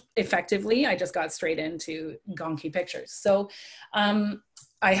background effectively. I just got straight into gonky pictures. So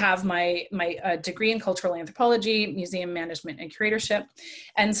I have my degree in cultural anthropology, museum management and curatorship.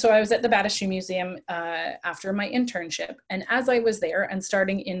 And so I was at the Battersea Museum after my internship. And as I was there and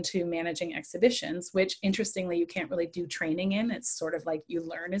starting into managing exhibitions, which interestingly, you can't really do training in, it's sort of like you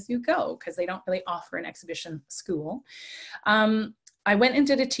learn as you go because they don't really offer an exhibition school. I went and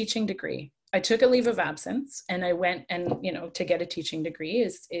did a teaching degree. I took a leave of absence and I went and, you know, to get a teaching degree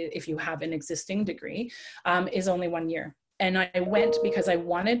is, if you have an existing degree, is only 1 year. And I went because I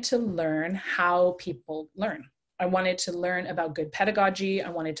wanted to learn how people learn. I wanted to learn about good pedagogy. I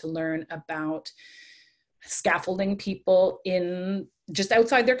wanted to learn about scaffolding people in just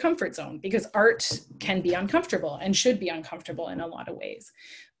outside their comfort zone, because art can be uncomfortable and should be uncomfortable in a lot of ways,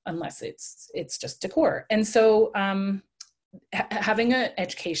 unless it's just decor. And so having an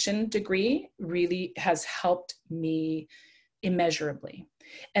education degree really has helped me immeasurably.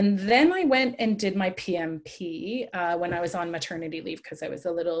 And then I went and did my PMP when I was on maternity leave because I was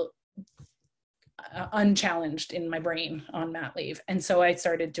a little unchallenged in my brain on mat leave. And so I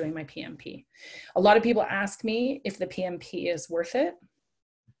started doing my PMP. A lot of people ask me if the PMP is worth it.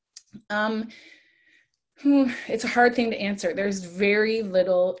 It's a hard thing to answer. There's very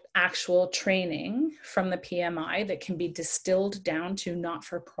little actual training from the PMI that can be distilled down to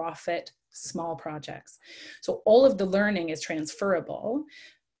not-for-profit small projects. So all of the learning is transferable.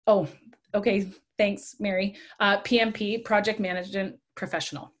 Oh, okay. Thanks, Mary. PMP, Project Management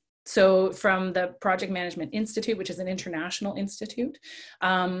Professional. So from the Project Management Institute, which is an international institute.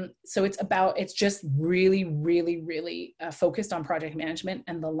 So it's just really, really, really focused on project management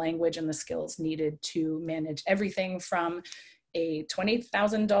and the language and the skills needed to manage everything from a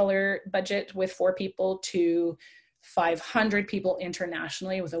 $20,000 budget with 4 people to 500 people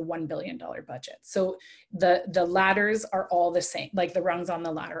internationally with a $1 billion budget. So the ladders are all the same, like the rungs on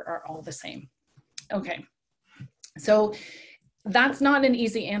the ladder are all the same. Okay, so that's not an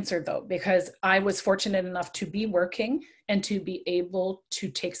easy answer though, because I was fortunate enough to be working and to be able to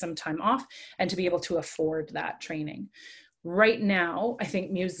take some time off and to be able to afford that training. Right now, I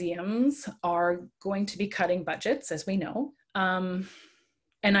think museums are going to be cutting budgets, as we know.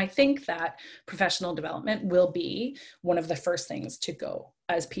 And I think that professional development will be one of the first things to go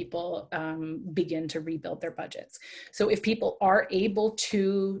as people begin to rebuild their budgets. So if people are able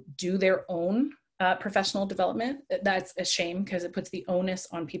to do their own professional development, that's a shame because it puts the onus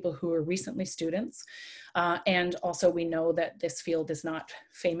on people who are recently students. And also we know that this field is not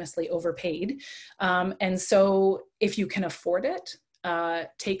famously overpaid. And so if you can afford it,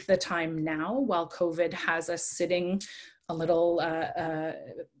 take the time now while COVID has us sitting a little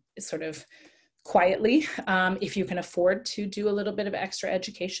sort of quietly. If you can afford to do a little bit of extra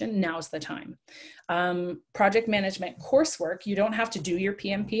education, now's the time. Project management coursework, you don't have to do your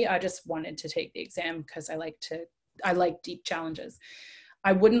PMP. I just wanted to take the exam because I like deep challenges.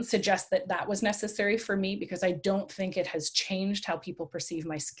 I wouldn't suggest that that was necessary for me because I don't think it has changed how people perceive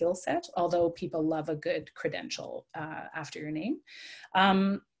my skill set, although people love a good credential after your name.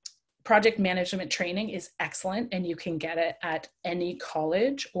 Project management training is excellent and you can get it at any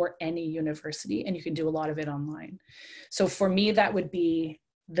college or any university and you can do a lot of it online. So for me, that would be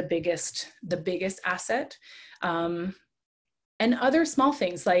the biggest asset. And other small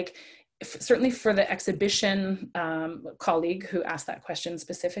things like certainly for the exhibition colleague who asked that question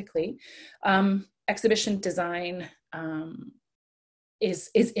specifically, exhibition design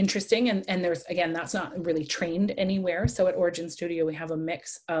is interesting. And there's, again, that's not really trained anywhere. So at Origin Studio, we have a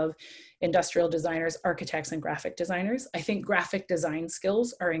mix of industrial designers, architects, and graphic designers. I think graphic design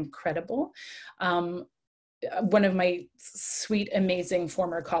skills are incredible. One of my sweet, amazing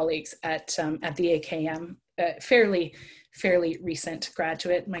former colleagues at the AKM, fairly recent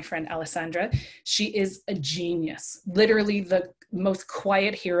graduate, my friend Alessandra, she is a genius, literally the most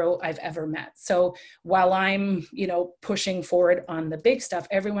quiet hero I've ever met. So while I'm, pushing forward on the big stuff,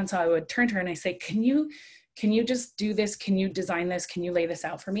 every once in a while I would turn to her and I say, can you just do this? Can you design this? Can you lay this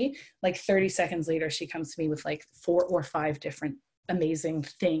out for me? Like 30 seconds later, she comes to me with like 4 or 5 different amazing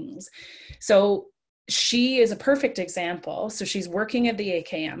things. So she is a perfect example. So she's working at the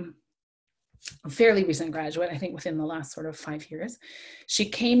AKM, a fairly recent graduate, I think within the last sort of 5 years. She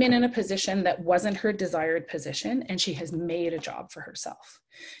came in a position that wasn't her desired position, and she has made a job for herself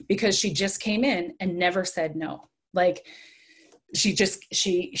because she just came in and never said no. Like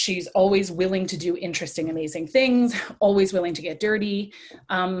she's always willing to do interesting, amazing things, always willing to get dirty.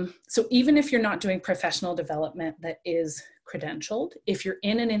 So even if you're not doing professional development that is credentialed, if you're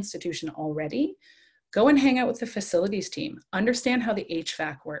in an institution already, go and hang out with the facilities team, understand how the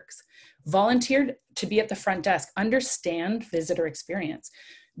HVAC works, volunteer to be at the front desk, understand visitor experience,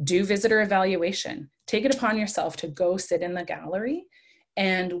 do visitor evaluation, take it upon yourself to go sit in the gallery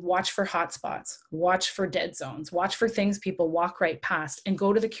and watch for hotspots, watch for dead zones, watch for things people walk right past, and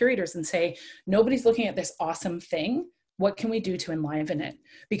go to the curators and say, nobody's looking at this awesome thing. What can we do to enliven it?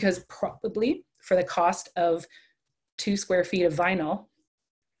 Because probably for the cost of 2 square feet of vinyl,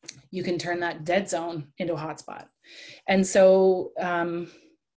 you can turn that dead zone into a hotspot. And so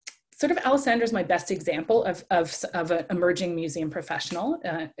sort of Alessandra's my best example of an emerging museum professional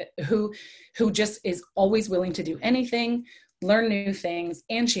who just is always willing to do anything, learn new things,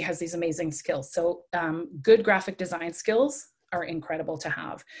 and she has these amazing skills. So good graphic design skills are incredible to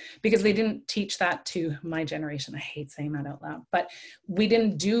have because they didn't teach that to my generation. I hate saying that out loud, but we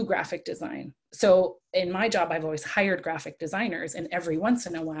didn't do graphic design. So in my job, I've always hired graphic designers, and every once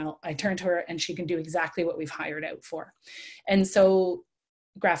in a while I turn to her and she can do exactly what we've hired out for. And so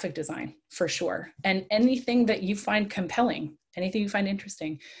graphic design for sure. And anything that you find compelling, anything you find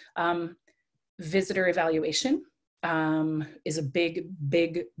interesting, visitor evaluation is a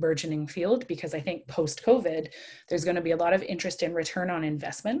big burgeoning field because I think post-COVID, there's going to be a lot of interest in return on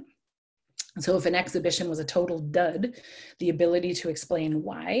investment. So if an exhibition was a total dud, the ability to explain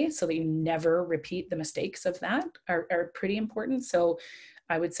why so that you never repeat the mistakes of that are pretty important. So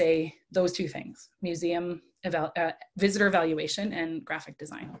I would say those two things: museum visitor evaluation and graphic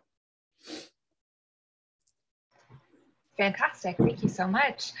design. Fantastic. Thank you so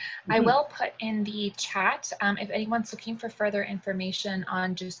much. I will put in the chat if anyone's looking for further information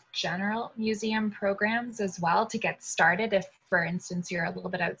on just general museum programs as well to get started. If, for instance, you're a little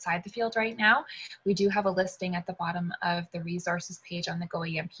bit outside the field right now, we do have a listing at the bottom of the resources page on the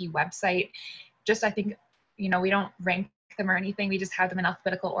GOEMP website. Just, I think, you know, we don't rank them or anything. We just have them in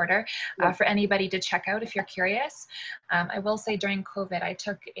alphabetical order for anybody to check out if you're curious. I will say during COVID, I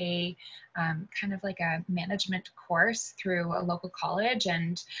took a kind of like a management course through a local college,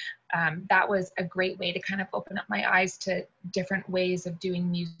 and that was a great way to kind of open up my eyes to different ways of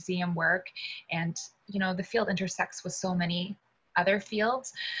doing museum work. And, you know, the field intersects with so many other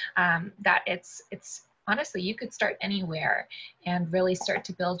fields that it's honestly, you could start anywhere and really start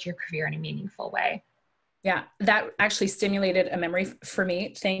to build your career in a meaningful way. Yeah, that actually stimulated a memory for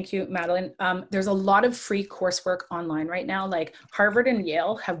me. Thank you, Madeline. There's a lot of free coursework online right now. Like Harvard and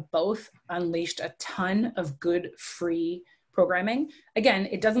Yale have both unleashed a ton of good free programming. Again,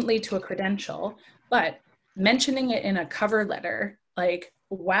 it doesn't lead to a credential, but mentioning it in a cover letter, like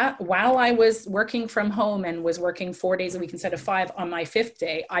while I was working from home and was working 4 days a week instead of 5, on my 5th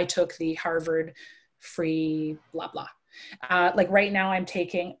day, I took the Harvard free blah, blah. Like right now I'm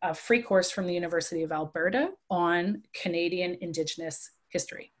taking a free course from the University of Alberta on Canadian Indigenous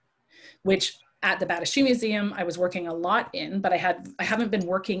history, which at the Battersea Museum I was working a lot in, but I haven't been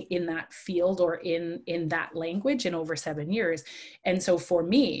working in that field or in that language in over 7 years. And so for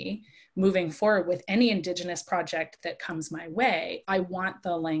me, moving forward with any Indigenous project that comes my way, I want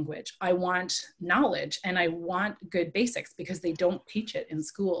the language, I want knowledge, and I want good basics because they don't teach it in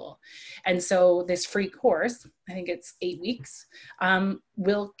school. And so this free course, I think it's 8 weeks,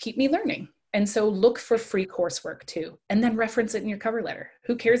 will keep me learning. And so look for free coursework too, and then reference it in your cover letter.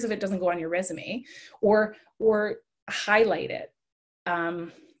 Who cares if it doesn't go on your resume, or highlight it.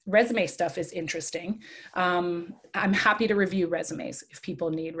 Resume stuff is interesting. I'm happy to review resumes if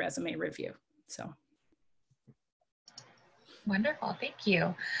people need resume review. So. Wonderful, thank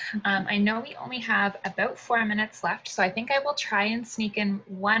you. I know we only have about 4 minutes left, so I think I will try and sneak in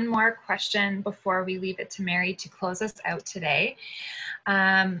one more question before we leave it to Mary to close us out today.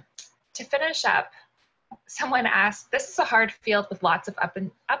 To finish up, someone asked, this is a hard field with lots of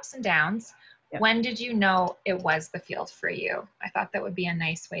ups and downs. Yep. When did you know it was the field for you? I thought that would be a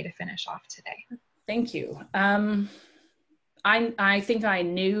nice way to finish off today. Thank you. I think I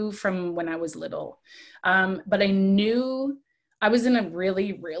knew from when I was little, but I knew I was in a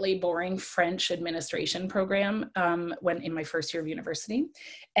really, really boring French administration program when in my first year of university.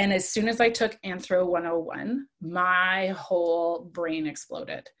 And as soon as I took Anthro 101, my whole brain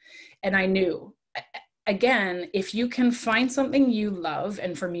exploded. And I knew, again, if you can find something you love,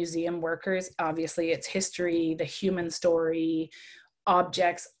 and for museum workers, obviously it's history, the human story,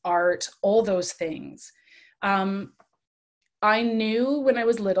 objects, art, all those things. I knew when I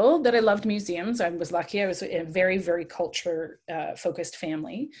was little that I loved museums. I was lucky. I was in a very, very culture focused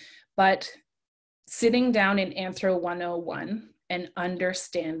family. But sitting down in Anthro 101 and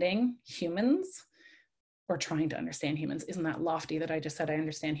understanding humans, or trying to understand humans, isn't that lofty that I just said I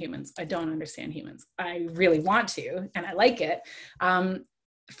understand humans? I don't understand humans. I really want to, and I like it.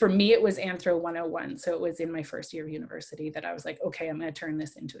 For me, it was Anthro 101. So it was in my first year of university that I was like, okay, I'm going to turn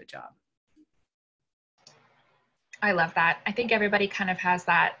this into a job. I love that. I think everybody kind of has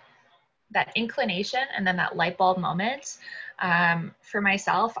that inclination and then that light bulb moment. For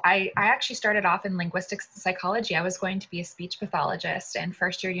myself, I actually started off in linguistics and psychology. I was going to be a speech pathologist, and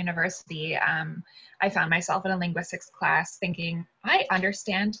first year university, I found myself in a linguistics class thinking, I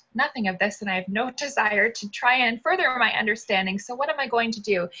understand nothing of this and I have no desire to try and further my understanding. So what am I going to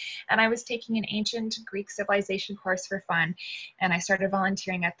do? And I was taking an ancient Greek civilization course for fun. And I started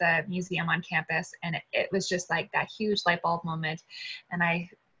volunteering at the museum on campus. And it was just like that huge light bulb moment. And I,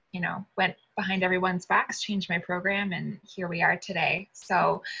 went behind everyone's backs, changed my program, and here we are today.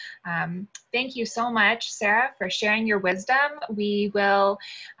 So thank you so much, Sarah, for sharing your wisdom. We will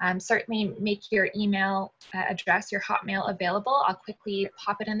certainly make your email address, your Hotmail available. I'll quickly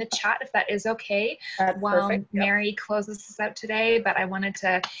pop it in the chat if that is okay. While perfect. Yep. Mary closes us out today, but I wanted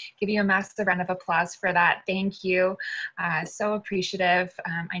to give you a massive round of applause for that. Thank you. So appreciative.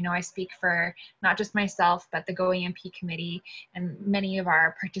 I know I speak for not just myself, but the GOEMP committee and many of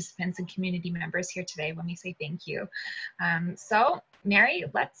our participants and community members here today when we say thank you. So Mary,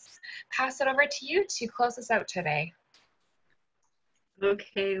 let's pass it over to you to close us out today.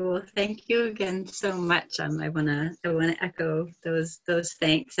 Okay, well, thank you again so much. I wanna echo those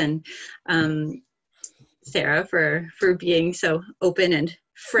thanks, and Sarah, for being so open and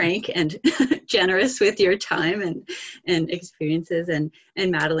frank and generous with your time and experiences, and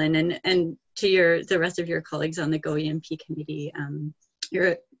Madeline, and to the rest of your colleagues on the GOEMP committee.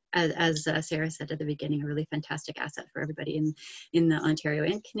 You're, as Sarah said at the beginning, a really fantastic asset for everybody in the Ontario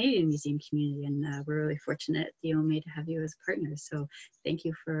and Canadian museum community, and we're really fortunate at the OMA to have you as partners. So thank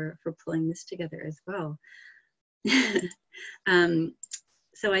you for pulling this together as well.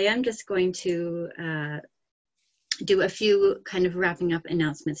 So I am just going to do a few kind of wrapping up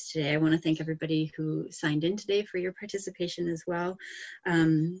announcements today. I want to thank everybody who signed in today for your participation as well.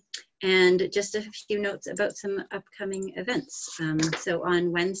 And just a few notes about some upcoming events. So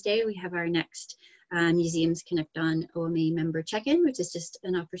on Wednesday, we have our next Museums Connect on OMA member check-in, which is just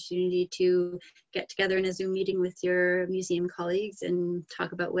an opportunity to get together in a Zoom meeting with your museum colleagues and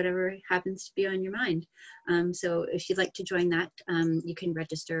talk about whatever happens to be on your mind. So if you'd like to join that, you can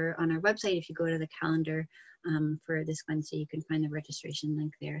register on our website. If you go to the calendar for this Wednesday, you can find the registration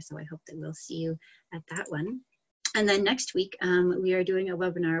link there. So I hope that we'll see you at that one. And then next week, we are doing a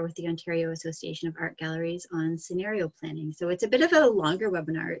webinar with the Ontario Association of Art Galleries on scenario planning. So it's a bit of a longer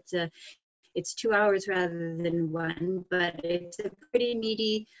webinar. It's 2 hours rather than one, but it's a pretty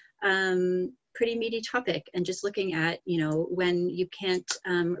meaty topic, and just looking at, you know, when you can't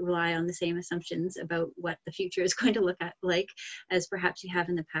rely on the same assumptions about what the future is going to look like as perhaps you have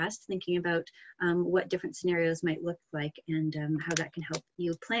in the past, thinking about what different scenarios might look like, and how that can help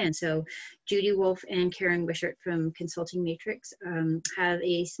you plan. So Judy Wolf and Karen Wishart from Consulting Matrix have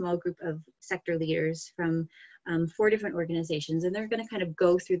a small group of sector leaders from 4 different organizations, and they're going to kind of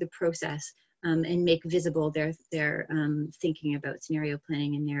go through the process and make visible their thinking about scenario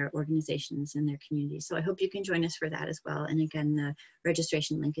planning in their organizations and their communities. So I hope you can join us for that as well. And again, the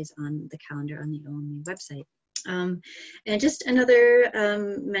registration link is on the calendar on the OMA website. And just another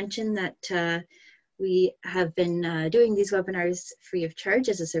mention that we have been doing these webinars free of charge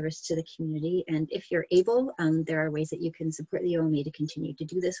as a service to the community. And if you're able, there are ways that you can support the OMA to continue to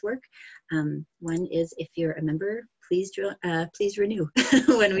do this work. One is, if you're a member, please renew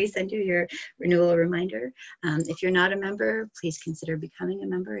when we send you your renewal reminder. If you're not a member, please consider becoming a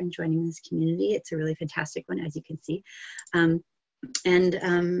member and joining this community. It's a really fantastic one, as you can see. And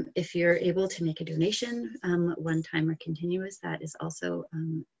if you're able to make a donation, one time or continuous, that is also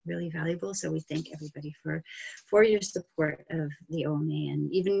really valuable. So we thank everybody for your support of the OMA, and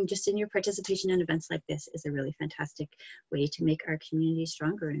even just in your participation in events like this is a really fantastic way to make our community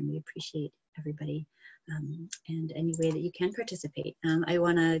stronger, and we appreciate everybody and any way that you can participate. I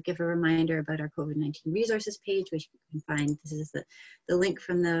want to give a reminder about our COVID-19 resources page, which you can find. This is the link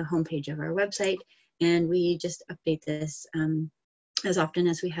from the homepage of our website, and we just update this as often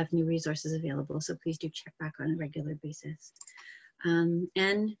as we have new resources available. So please do check back on a regular basis.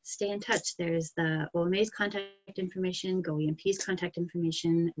 And stay in touch. There's the OMA's contact information, GOEMP's contact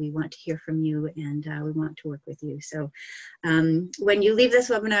information. We want to hear from you, and we want to work with you. So when you leave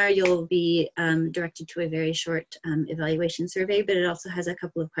this webinar, you'll be directed to a very short evaluation survey, but it also has a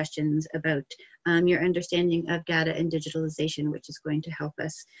couple of questions about your understanding of data and digitalization, which is going to help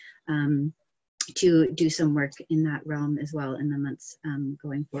us to do some work in that realm as well in the months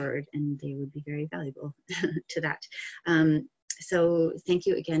going forward, and they would be very valuable to that. So thank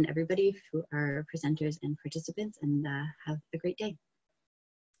you again, everybody, who are presenters and participants, and have a great day.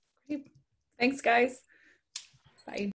 Thanks, guys. Bye.